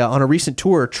by, on a recent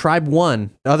tour, Tribe One,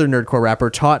 the other nerdcore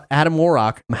rapper, taught Adam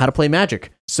Warrock how to play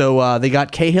Magic. So they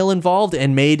got Cahill involved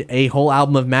and made a whole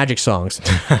album of Magic songs.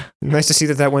 Nice to see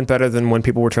that went better than when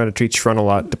people were trying to teach Shrun a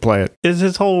lot to play it. It's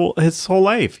his whole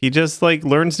life. He just like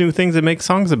learns new things and makes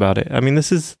songs about it. I mean,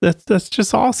 that's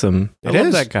just awesome. I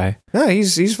love that guy. Yeah,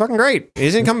 he's fucking great.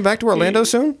 Isn't he coming back to Orlando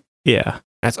soon? Yeah.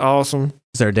 That's awesome.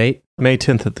 Is there a date? May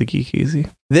 10th at the Geek Easy.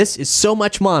 This is So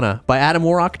Much Mana by Adam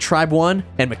Warrock, Tribe One,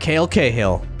 and Mikhail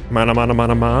Cahill. Mana, mana,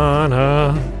 mana,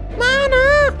 mana.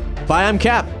 Mana! Bye, I'm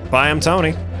Cap. Bye, I'm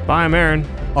Tony. Bye, I'm Aaron.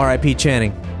 R.I.P.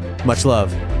 Channing. Much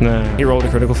love. Nah. He rolled a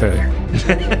critical failure.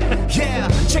 Yeah,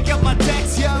 check out my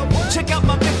decks, yo. Check out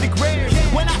my mythic rares.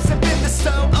 When I step in the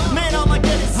stove, man, all I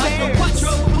get is stairs. What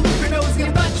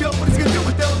he's gonna do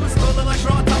with those? Rolling like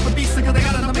straw on top of beasts, because they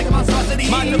got enough make monstrosities.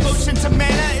 My devotion to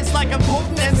mana is like a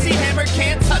potent MC hammer.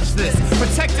 Can't touch this.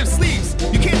 Protective sleeves,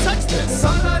 you can't touch this.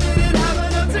 Thought I didn't have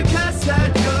enough to cast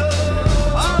that go.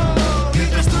 Oh, you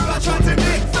just threw out trying to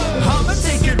nick those. I'ma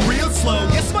take it real slow.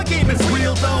 Yes, my game is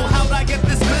real though. How'd I get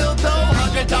this build though?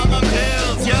 $100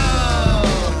 bills, yo.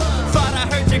 Thought I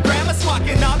heard your grandma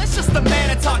squawking on. It's just the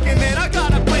mana talking, man. I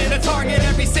got a plan to target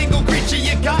every single creature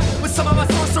you got with some of my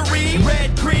sorcery.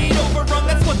 Red, green, overrun,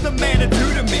 that's what the mana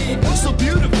do to me. So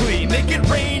beautifully, make it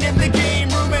rain in the game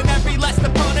room, and every last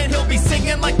opponent he'll be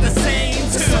singing like the same tune.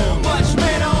 So much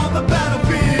mana on the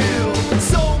battlefield.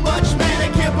 So much mana,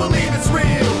 can't believe it's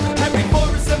real. Every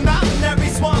forest and mountain, every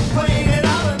swamp, plain and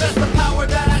island, that's the power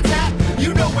that I tap.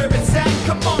 You know where it's at,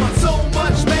 come on. So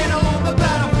much mana on the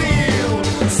battlefield.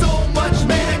 So much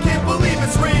mana, can't believe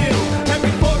it's real.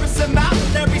 Every forest and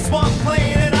mountain, every swamp,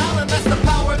 plain and island, that's the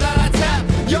power that I tap.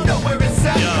 You know where it's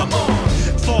at, come on.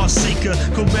 Farseeker,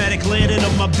 chromatic landing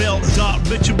on my belt. Dark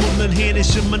ritual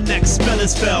enhancing my next spell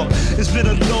is felt. It's been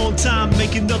a long time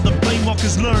making other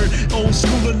planeswalkers learn. Old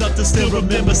school enough to still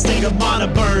remember state of mana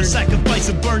burn.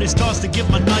 Sacrificing burning stars to get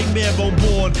my nightmare on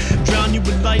board. Drown you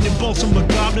with lightning bolts from a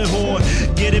goblin horde.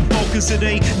 Get in focus, it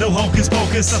ain't no hocus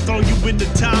pocus. I throw you in the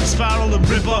time spiral and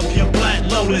rip up your black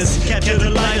lotus. Capture the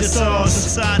light of stars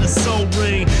inside a soul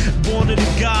ring. Born of the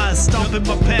gods, stomping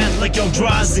my path like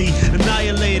Eldrazi.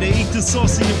 Annihilator, eat the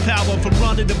source of your power. From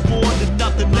running the board to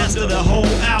nothing less than a whole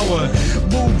hour.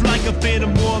 Move like a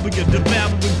phantom warrior,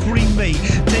 devouring cremate.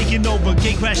 Taking over,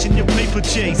 gate crashing your paper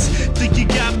chase. Think you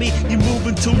got me? You're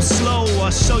moving too slow.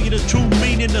 I'll show you the true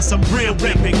meaning of some real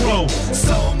epic growth.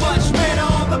 So much mana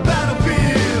on the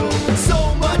battlefield.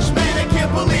 So much mana,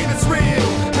 can't believe it's real.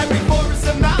 Every forest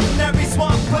and mountain, every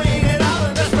swamp, plain and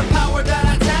island, that's the power that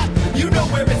I tap. You know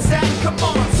where it's at, come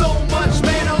on. So much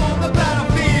mana on the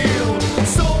battlefield.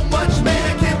 So much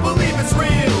mana, can't believe it's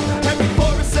real. Every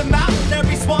forest and mountain,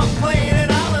 every swamp, plain and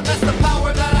island, that's the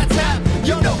power that I tap.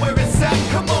 You know where it's at,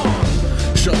 come on.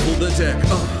 Shuffle the deck,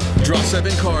 draw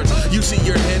 7 cards. You see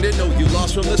your hand and know you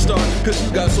lost from the start. Cause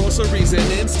you got sorceries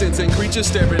and instants and creatures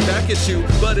staring back at you.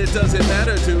 But it doesn't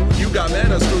matter to you got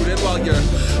mana screwed in while you're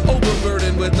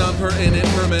overburdened with non-pertinent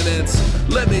permanents.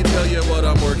 Let me tell you what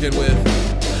I'm working with.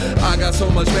 I got so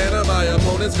much mana, my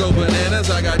opponents go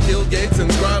bananas. I got Guild Gates and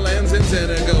Scrylands and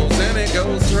Xenagos. And it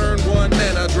goes turn 1,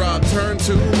 mana drop, turn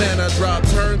 2, mana drop,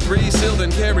 turn 3, sealed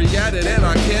and carry at it, and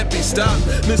I can't be stopped.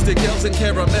 Mystic Elves and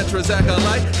Karametra's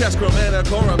Acolyte, cast Chromana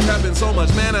Core, I'm tapping so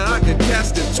much mana I could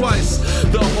cast it twice.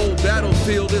 The whole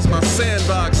battlefield is my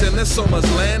sandbox, and there's so much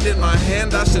land in my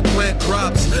hand I should plant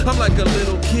crops. I'm like a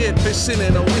little kid fishing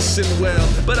in a wishing well,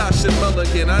 but I should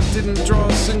mulligan, I didn't draw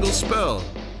a single spell.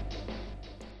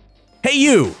 Hey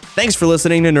you! Thanks for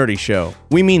listening to Nerdy Show.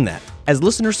 We mean that. As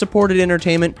listener-supported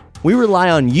entertainment, we rely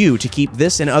on you to keep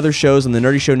this and other shows on the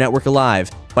Nerdy Show Network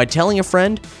alive by telling a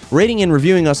friend, rating and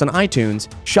reviewing us on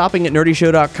iTunes, shopping at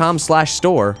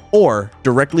nerdyshow.com/store, or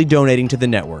directly donating to the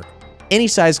network. Any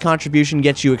size contribution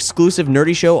gets you exclusive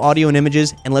Nerdy Show audio and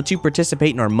images and lets you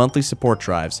participate in our monthly support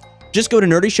drives. Just go to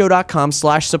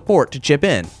nerdyshow.com/support to chip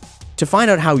in. To find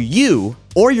out how you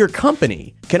or your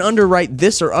company can underwrite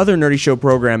this or other Nerdy Show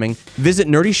programming, visit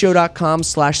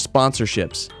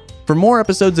nerdyshow.com/sponsorships. For more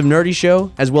episodes of Nerdy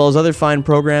Show, as well as other fine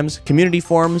programs, community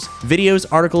forums, videos,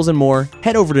 articles, and more,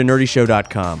 head over to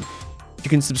nerdyshow.com. You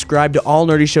can subscribe to all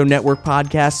Nerdy Show Network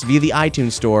podcasts via the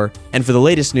iTunes Store, and for the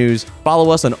latest news,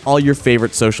 follow us on all your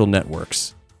favorite social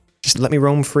networks. Just let me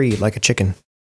roam free like a chicken.